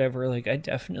Belroth or whatever, I'd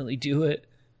definitely do it.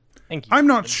 Thank you. I'm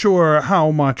not sure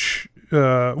how much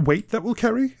weight that will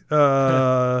carry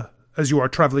as you are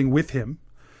traveling with him,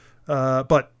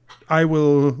 but I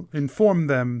will inform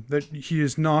them that he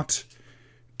is not,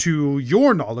 to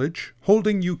your knowledge,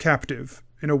 holding you captive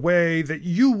in a way that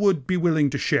you would be willing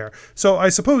to share. So I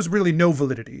suppose really no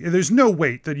validity. There's no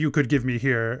weight that you could give me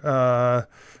here.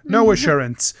 No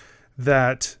assurance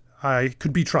that I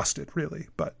could be trusted, really.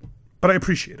 But I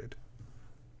appreciate it.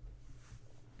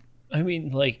 I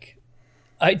mean,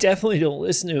 I definitely don't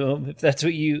listen to him if that's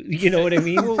what you know what I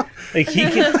mean?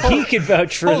 He could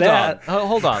vouch for that.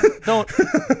 Hold on. Don't.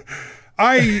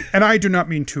 I do not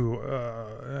mean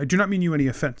I do not mean you any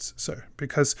offense, sir,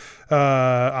 because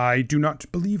I do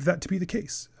not believe that to be the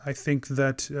case. I think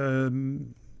that,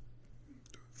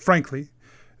 frankly,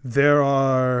 there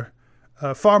are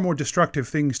far more destructive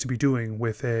things to be doing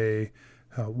with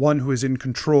one who is in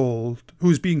control,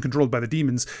 who's being controlled by the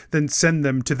demons, than send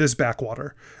them to this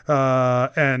backwater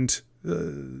and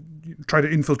try to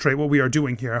infiltrate what we are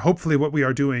doing here. Hopefully what we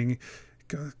are doing...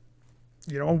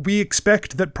 we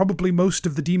expect that probably most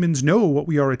of the demons know what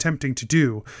we are attempting to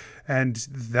do, and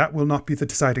that will not be the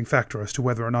deciding factor as to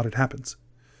whether or not it happens.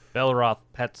 Belroth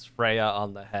pets Freya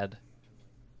on the head,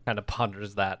 kind of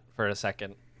ponders that for a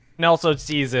second, and also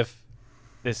sees if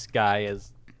this guy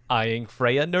is eyeing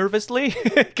Freya nervously,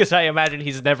 because I imagine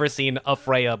he's never seen a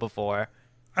Freya before.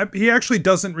 He actually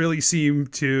doesn't really seem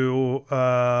to...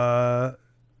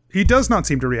 he does not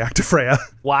seem to react to Freya.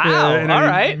 Wow, in all any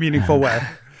right. meaningful way.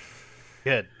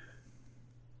 Good.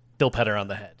 They'll pet her on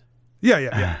the head.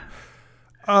 Yeah.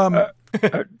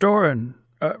 Doran,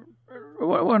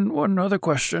 one other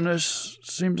question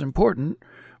seems important.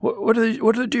 What do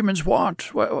the demons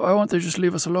want? Why won't they just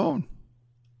leave us alone?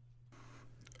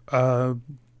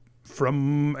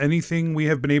 From anything we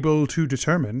have been able to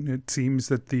determine, it seems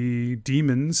that the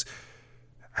demons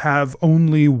have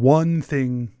only one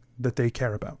thing that they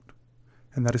care about,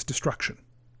 and that is destruction.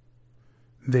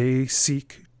 They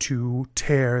seek to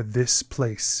tear this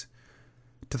place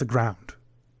to the ground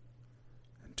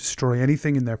and destroy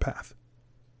anything in their path.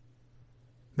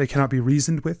 They cannot be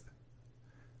reasoned with.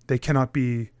 They cannot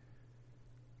be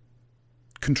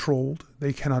controlled.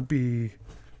 They cannot be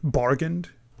bargained.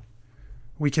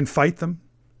 We can fight them,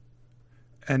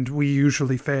 and we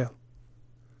usually fail.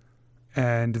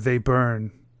 And they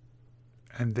burn,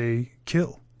 and they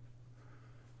kill.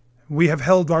 We have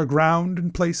held our ground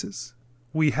in places.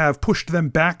 We have pushed them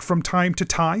back from time to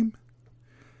time.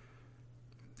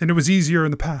 And it was easier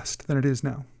in the past than it is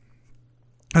now.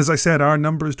 As I said, our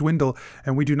numbers dwindle,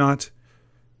 and we do not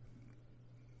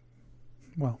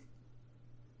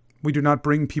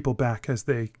bring people back as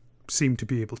they seem to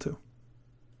be able to.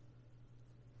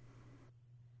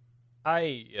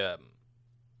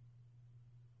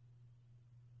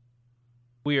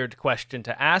 Weird question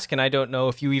to ask, and I don't know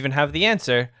if you even have the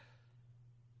answer.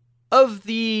 Of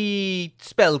the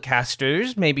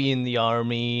spellcasters, maybe in the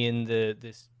army, in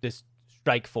this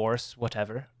strike force,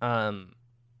 whatever,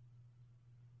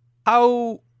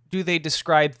 how do they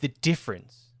describe the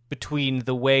difference between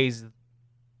the ways,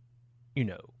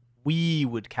 we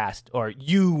would cast, or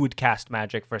you would cast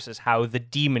magic versus how the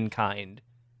demon kind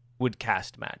would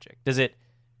cast magic? I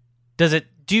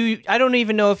don't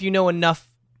even know if you know enough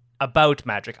about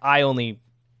magic. I only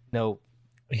know.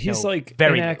 He's like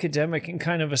very an academic and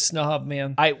kind of a snob,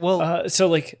 man. So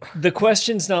like the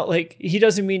question's not like, he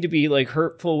doesn't mean to be like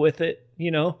hurtful with it,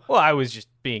 Well, I was just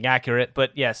being accurate,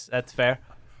 but yes, that's fair.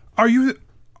 Are you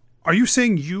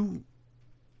saying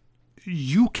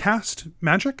you cast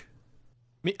magic?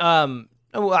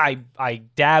 I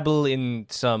dabble in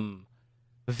some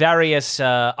various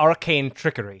arcane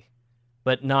trickery,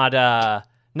 but not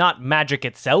magic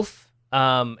itself.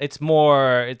 It's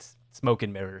smoke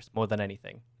and mirrors more than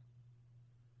anything.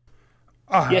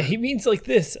 Yeah, he means like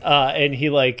this, and he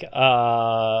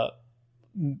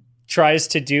tries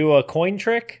to do a coin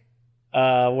trick,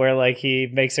 where like he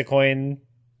makes a coin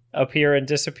appear and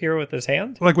disappear with his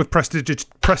hand, like with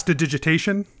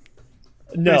prestidigitation.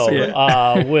 No,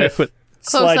 with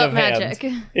close-up magic.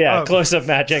 Yeah, close-up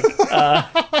magic.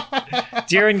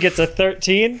 Jiren gets a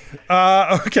 13.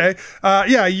 Okay.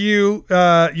 Yeah, you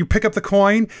pick up the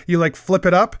coin, you like flip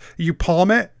it up, you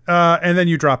palm it, and then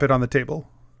you drop it on the table.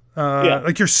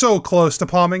 Like you're so close to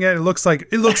palming it. It looks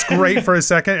great for a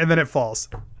second, and then it falls.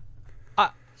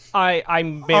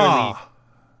 I'm barely.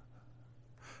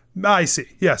 I see.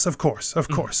 Yes, of course.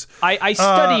 I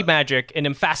study magic and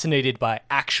am fascinated by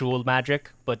actual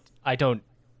magic, but I don't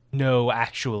know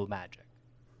actual magic.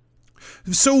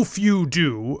 So few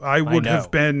do. I would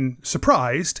have been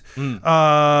surprised.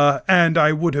 And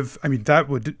I would have,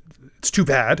 it's too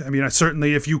bad.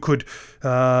 Certainly if you could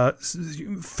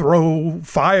throw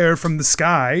fire from the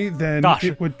sky, then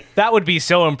it would... That would be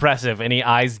so impressive. Any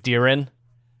eyes, Diren?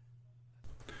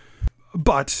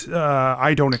 But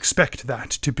I don't expect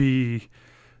that to be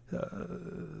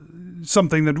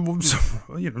something that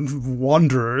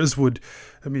wanderers would.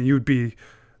 You'd be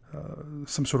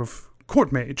some sort of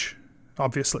court mage,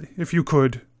 obviously. If you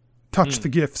could touch the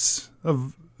gifts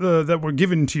of that were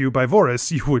given to you by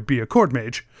Voris, you would be a court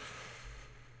mage.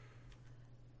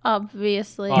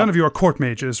 Obviously, none of you are court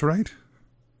mages, right?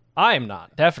 I am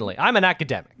not. Definitely, I'm an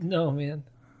academic. No, man.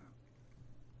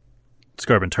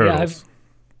 Scarbon turtles.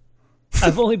 Yeah,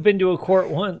 I've only been to a court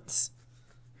once.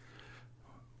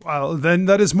 Well, then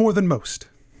that is more than most.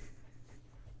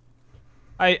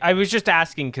 I was just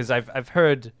asking because I've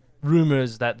heard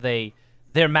rumors that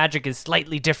their magic is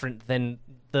slightly different than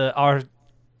our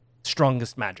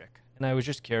strongest magic, and I was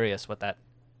just curious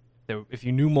if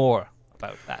you knew more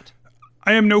about that.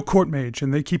 I am no court mage,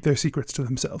 and they keep their secrets to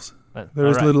themselves. There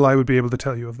is little I would be able to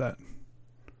tell you of that.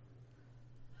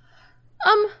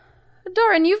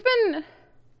 Doran, you've been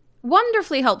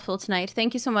wonderfully helpful tonight.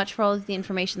 Thank you so much for all of the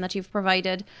information that you've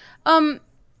provided.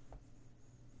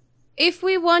 If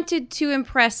we wanted to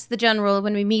impress the general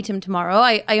when we meet him tomorrow,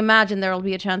 I imagine there will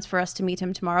be a chance for us to meet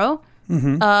him tomorrow.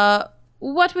 Mm-hmm.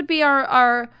 What would be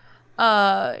our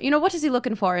what is he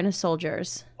looking for in his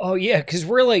soldiers? Oh yeah, because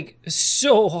we're like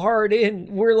so hard in.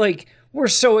 We're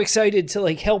so excited to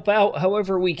like help out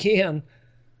however we can.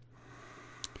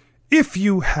 If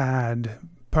you had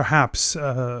perhaps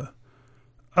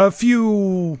a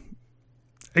few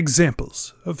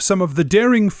examples of some of the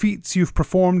daring feats you've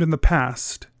performed in the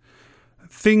past.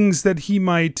 Things that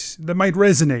might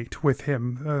resonate with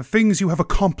him. Things you have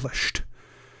accomplished.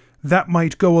 That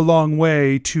might go a long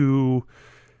way to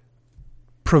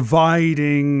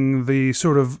providing the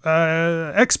sort of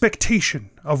expectation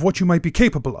of what you might be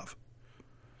capable of.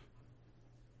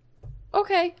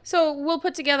 Okay, so we'll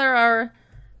put together our,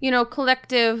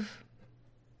 collective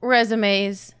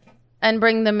resumes and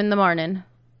bring them in the morning.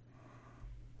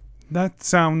 That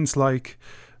sounds like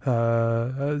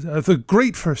the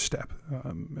great first step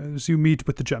as you meet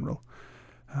with the general.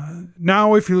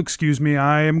 Now, if you'll excuse me,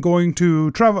 I am going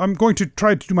to travel. I'm going to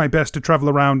try to do my best to travel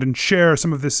around and share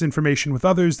some of this information with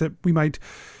others, that we might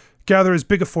gather as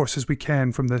big a force as we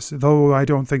can from this, though I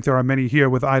don't think there are many here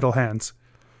with idle hands.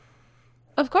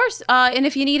 Of course, and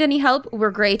if you need any help,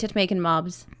 we're great at making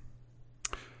mobs.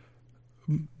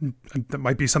 That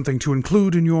might be something to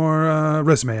include in your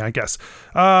resume, I guess.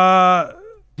 I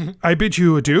bid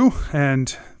you adieu, and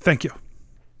thank you.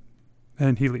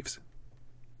 And he leaves.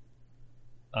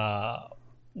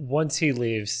 Once he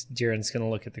leaves, Jiren's going to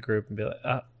look at the group and be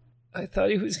like, I thought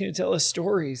he was going to tell us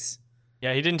stories.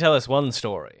 Yeah, he didn't tell us one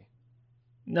story.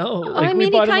 No, we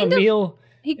bought him a meal.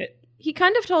 He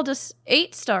kind of told us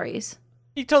 8 stories.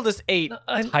 He told us 8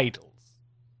 titles.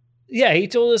 Yeah, he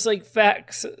told us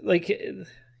facts, like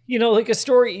a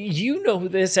story. You know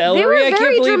this, Ellery. They were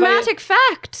very dramatic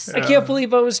facts. I can't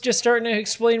believe I was just starting to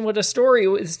explain what a story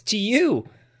was to you.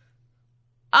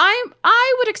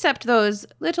 I would accept those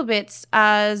little bits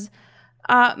as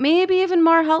maybe even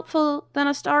more helpful than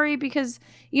a story, because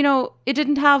it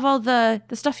didn't have all the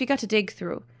stuff you got to dig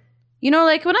through. When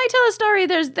I tell a story,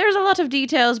 there's a lot of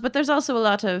details, but there's also a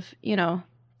lot of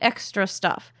extra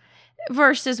stuff.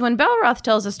 Versus when Belroth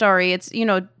tells a story, it's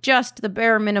just the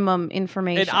bare minimum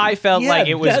information. And I felt like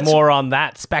it was more on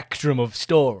that spectrum of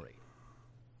story.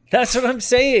 That's what I'm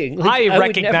saying. I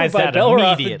recognize that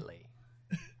immediately.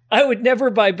 I would never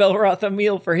buy Belroth a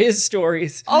meal for his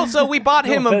stories. Also, we bought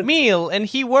him a meal, and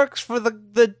he works for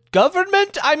the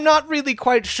government? I'm not really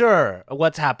quite sure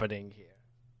what's happening here.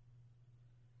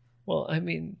 Well, I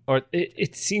mean,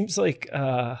 it seems like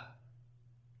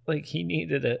he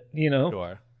needed it,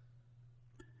 Sure.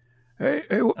 Hey,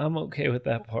 I'm okay with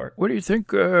that part. what do you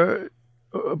think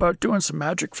about doing some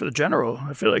magic for the general?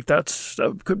 I feel like that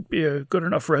could be a good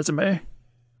enough resume.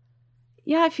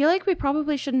 Yeah, I feel like we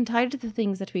probably shouldn't hide the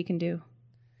things that we can do.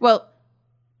 Well,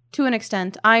 to an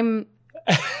extent. I'm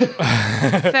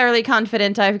fairly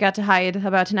confident I've got to hide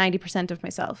about 90% of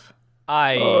myself.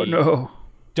 Oh, no.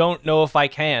 Don't know if I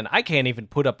can. I can't even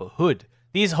put up a hood.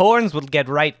 These horns will get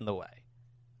right in the way.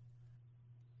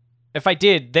 If I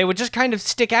did, they would just kind of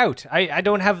stick out. I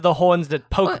don't have the horns that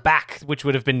poke back, which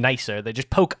would have been nicer. They just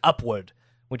poke upward,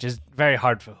 which is very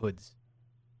hard for hoods.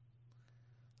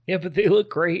 Yeah, but they look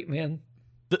great, man.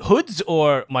 The hoods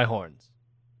or my horns?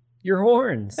 Your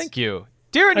horns. Thank you.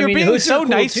 Darren, you're being so cool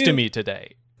nice to me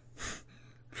today.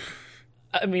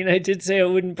 I mean, I did say I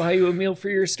wouldn't buy you a meal for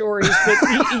your stories, but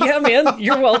yeah, man,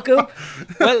 you're welcome.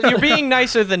 Well, you're being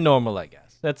nicer than normal, I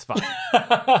guess. That's fine.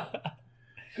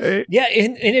 Hey. Yeah,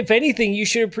 and if anything, you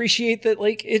should appreciate that,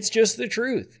 it's just the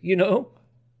truth,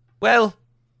 Well,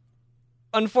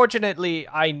 unfortunately,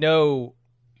 I know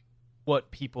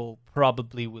what people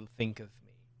probably will think of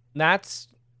me. That's,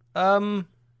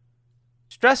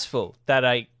 stressful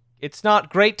that it's not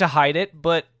great to hide it,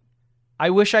 but I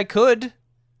wish I could.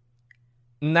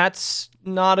 And that's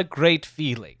not a great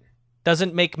feeling.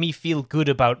 Doesn't make me feel good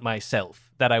about myself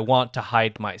that I want to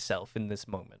hide myself in this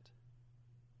moment.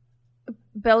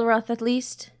 Belroth, at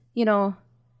least,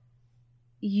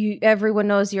 everyone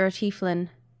knows you're a tieflin,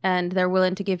 and they're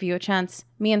willing to give you a chance.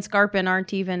 Me and Scarpin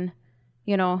aren't even,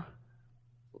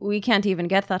 we can't even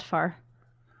get that far.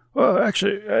 Well,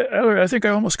 actually, Ellery, I think I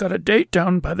almost got a date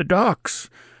down by the docks.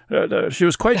 She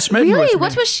was quite smitten with Really? me.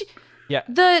 What was she? Yeah.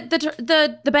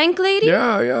 The bank lady?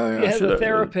 Yeah. Yeah, the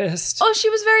therapist. Oh, she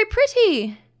was very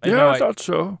pretty. I thought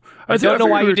so. I don't know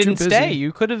why you were too didn't busy. stay.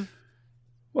 You could have.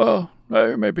 Well,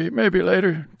 maybe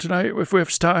later tonight if we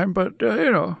have time. But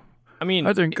I mean,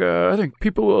 I think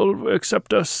people will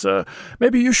accept us.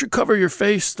 Maybe you should cover your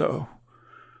face, though.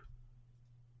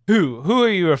 Who are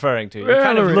you referring to? You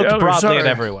kind of looked broadly sorry. at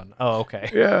everyone. Oh, okay.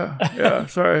 Yeah.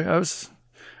 Sorry, I was.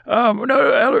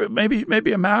 No, Ellery,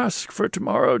 maybe a mask for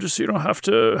tomorrow, just so you don't have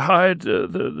to hide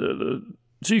the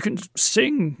so you can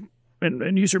sing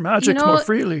and use your magic more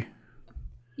freely.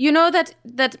 You know that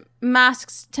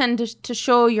masks tend to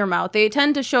show your mouth. They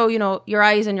tend to show, your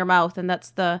eyes and your mouth, and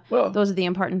those are the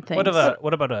important things.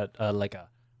 What about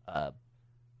a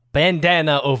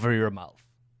bandana over your mouth?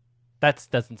 That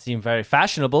doesn't seem very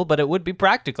fashionable, but it would be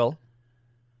practical.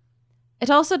 It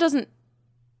also doesn't.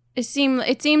 It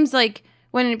seems like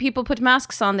when people put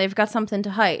masks on, they've got something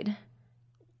to hide.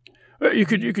 You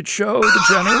could show the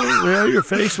general your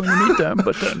face when you meet them,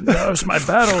 but then this is my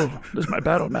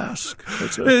battle mask.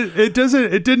 It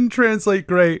didn't translate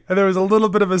great. There was a little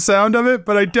bit of a sound of it,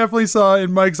 but I definitely saw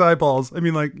in Mike's eyeballs. I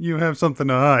mean, like, you have something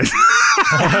to hide.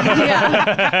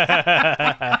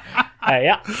 Yeah.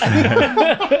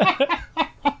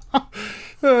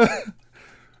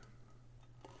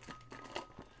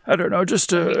 I don't know,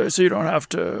 just so you don't have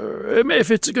to.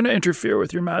 If it's going to interfere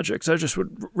with your magics, I just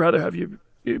would rather have you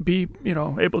be,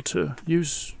 able to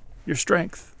use your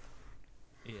strength.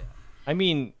 Yeah. I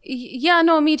mean... Yeah,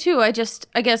 no, me too. I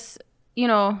guess,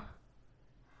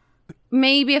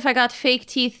 maybe if I got fake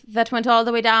teeth that went all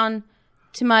the way down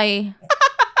to my,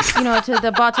 to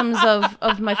the bottoms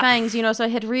of my fangs, so I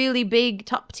had really big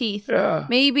top teeth. Yeah.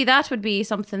 Maybe that would be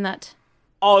something that...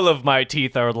 All of my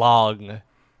teeth are long.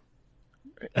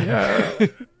 Yeah.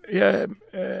 Yeah.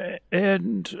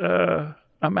 And a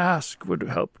mask would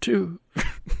help too.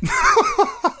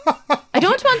 I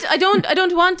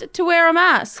don't want to wear a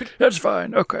mask. That's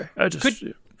fine. Okay.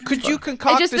 Could you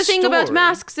concoct Just the thing about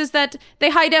masks is that they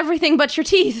hide everything but your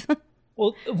teeth.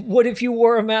 Well, what if you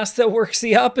wore a mask that works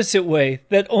the opposite way,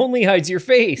 that only hides your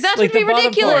face? That would be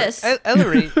ridiculous.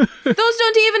 Ellery, Those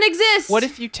don't even exist. what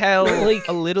if you tell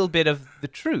a little bit of the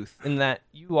truth in that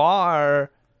you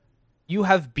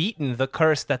have beaten the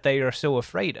curse that they are so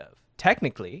afraid of?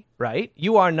 Technically, right?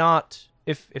 You are not,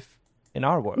 if in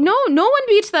our world. No one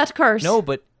beats that curse. No,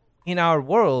 but in our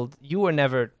world, you were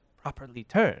never properly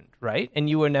turned, right? And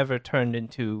you were never turned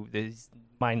into this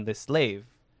mindless slave.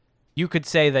 You could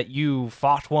say that you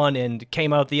fought one and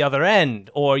came out the other end,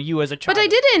 or you as a child. But I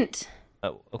didn't.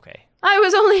 Oh, okay. I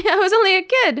was only a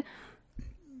kid.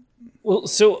 Well,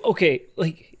 so, okay,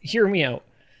 hear me out.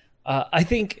 I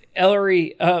think,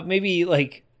 Ellery, maybe,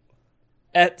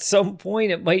 at some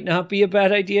point it might not be a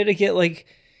bad idea to get,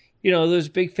 those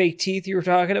big fake teeth you were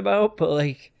talking about, but,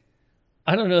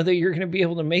 I don't know that you're going to be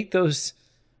able to make those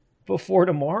before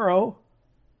tomorrow.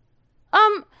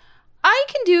 I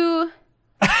can do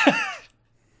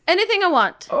anything I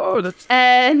want. Oh, that's...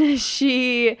 And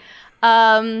she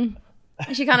kind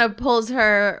of pulls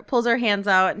her hands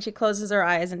out and she closes her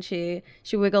eyes and she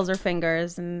wiggles her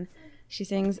fingers and she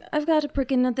sings, I've got a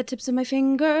pricking at the tips of my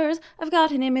fingers. I've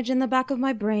got an image in the back of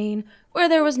my brain. Where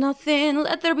there was nothing,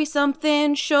 let there be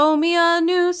something. Show me a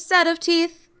new set of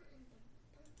teeth.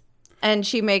 And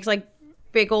she makes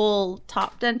big old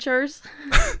top dentures.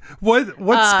 What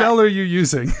spell are you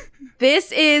using?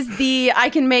 This is the I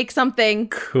can make something.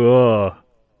 Cool.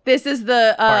 This is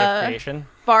the Part of creation.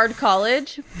 Bard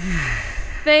College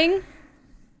thing.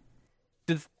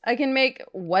 I can make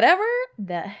whatever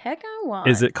the heck I want.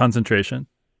 Is it concentration?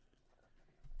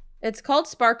 It's called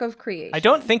Spark of Creation. I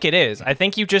don't think it is. I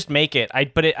think you just make it. I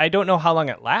don't know how long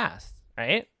it lasts,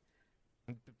 right?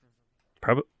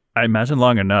 Probably. I imagine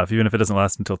long enough. Even if it doesn't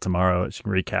last until tomorrow, she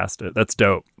can recast it. That's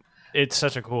dope. It's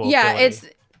such a cool Yeah,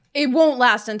 it won't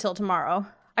last until tomorrow.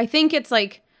 I think it's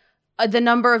the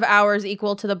number of hours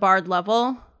equal to the Bard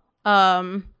level.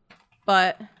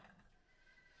 But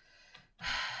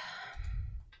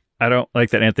I don't like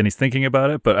that Anthony's thinking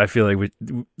about it, but I feel like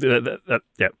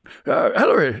yeah.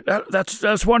 Ellery,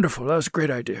 that's wonderful. That was a great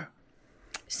idea.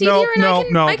 see, No, Darren, no, I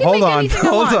can no. make Hold on. anything I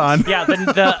Hold want. on. Yeah,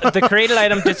 the created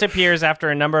item disappears after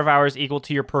a number of hours equal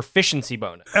to your proficiency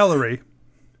bonus. Ellery,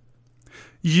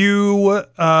 you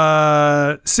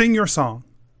sing your song,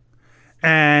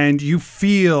 and you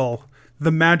feel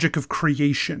the magic of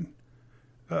creation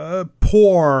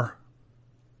pour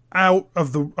out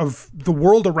of the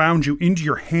world around you into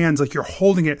your hands, like you're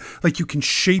holding it, like you can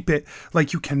shape it,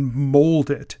 like you can mold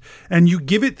it, and you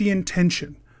give it the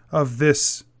intention of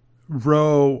this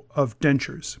row of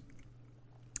dentures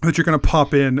that you're going to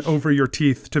pop in over your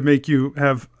teeth to make you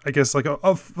have, I guess, like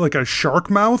a shark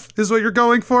mouth is what you're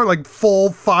going for, like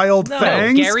full filed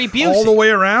fangs, Gary Busey. all the way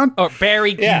around. Or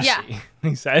Barry Goosey, Yeah.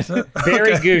 he says.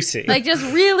 Very goosey. Just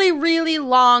really, really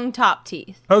long top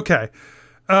teeth. Okay.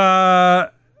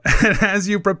 And as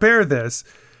you prepare this,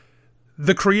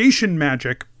 the creation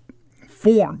magic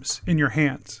forms in your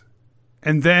hands.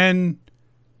 And then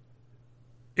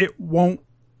it won't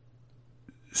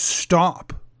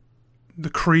stop. The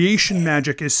creation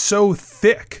magic is so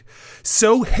thick,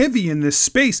 so heavy in this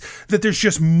space that there's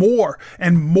just more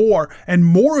and more and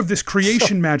more of this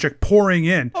creation magic pouring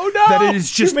in. Oh no! That it is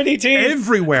just Too many teeth.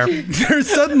 everywhere. There's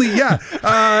suddenly,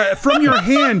 from your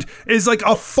hand is like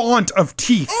a font of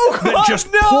teeth that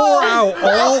just pour out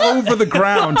all over the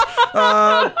ground.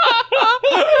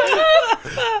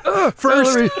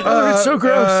 First, Ellery, it's so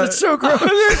gross. It's so gross.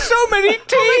 There's so many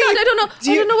teeth. Oh my god, I don't know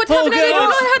what's happening. I don't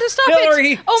know how to stop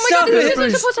Hillary, it. Oh my god, this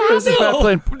isn't supposed to Use the happen.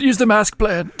 bad plan. Use the mask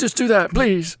plan. Just do that,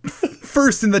 please.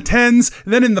 First in the 10s,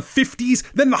 then in the 50s,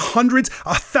 then the 100s,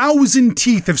 1,000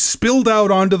 teeth have spilled out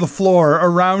onto the floor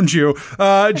around you,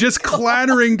 just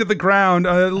clattering to the ground,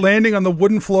 landing on the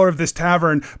wooden floor of this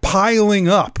tavern, piling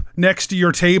up next to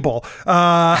your table,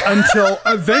 until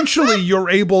eventually you're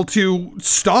able to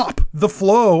stop the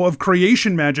flow of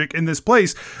creation magic in this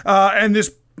place, and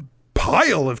this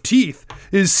pile of teeth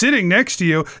is sitting next to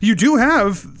you. You do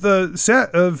have the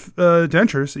set of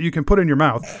dentures that you can put in your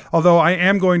mouth, although I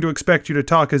am going to expect you to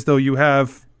talk as though you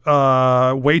have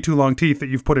way too long teeth that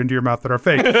you've put into your mouth that are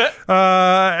fake.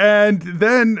 And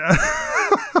then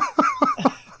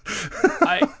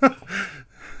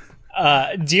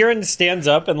Deeren stands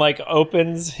up and like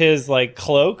opens his like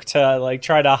cloak to like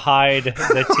try to hide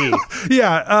the teeth.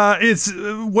 yeah, it's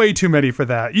way too many for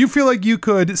that. You feel like you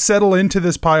could settle into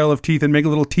this pile of teeth and make a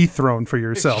little teeth throne for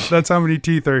yourself. That's how many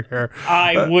teeth are here.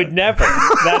 I would never.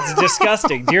 That's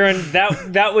disgusting.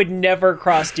 Deeren, that would never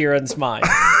cross Deeren's mind.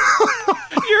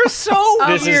 You're so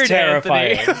This weird, is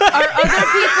terrifying.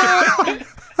 Anthony.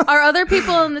 Are other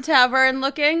people in the tavern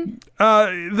looking?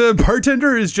 The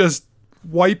bartender is just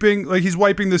wiping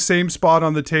the same spot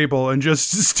on the table and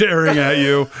just staring at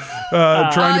you,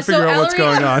 trying to figure out what's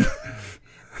going on.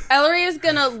 Ellery is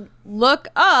gonna look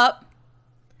up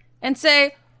and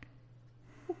say,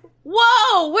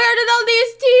 "Whoa, where did all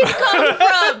these teeth come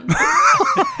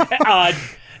from?"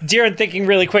 Deeren, thinking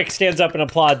really quick, stands up and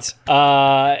applauds.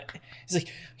 He's like,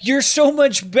 "You're so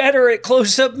much better at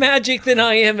close-up magic than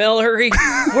I am, Ellery.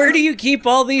 Where do you keep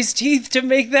all these teeth to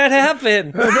make that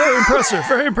happen?" Very impressive.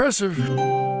 Very impressive.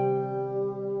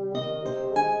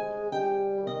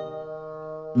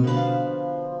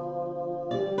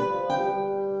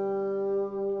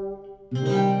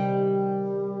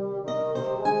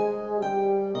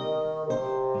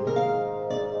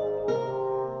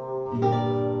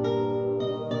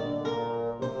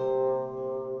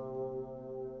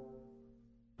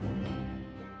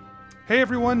 Hey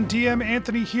everyone, DM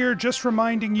Anthony here, just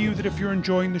reminding you that if you're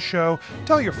enjoying the show,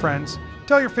 tell your friends,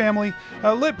 tell your family,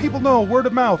 let people know, word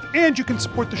of mouth, and you can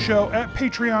support the show at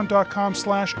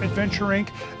patreon.com/adventureinc,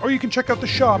 or you can check out the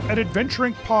shop at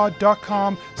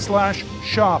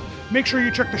adventureincpod.com/shop. Make sure you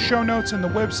check the show notes and the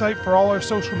website for all our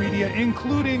social media,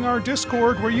 including our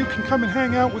Discord, where you can come and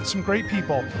hang out with some great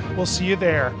people. We'll see you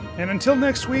there. And until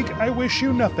next week, I wish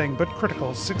you nothing but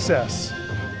critical success.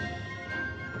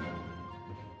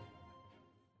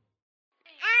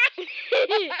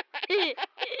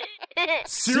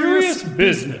 Serious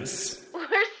business.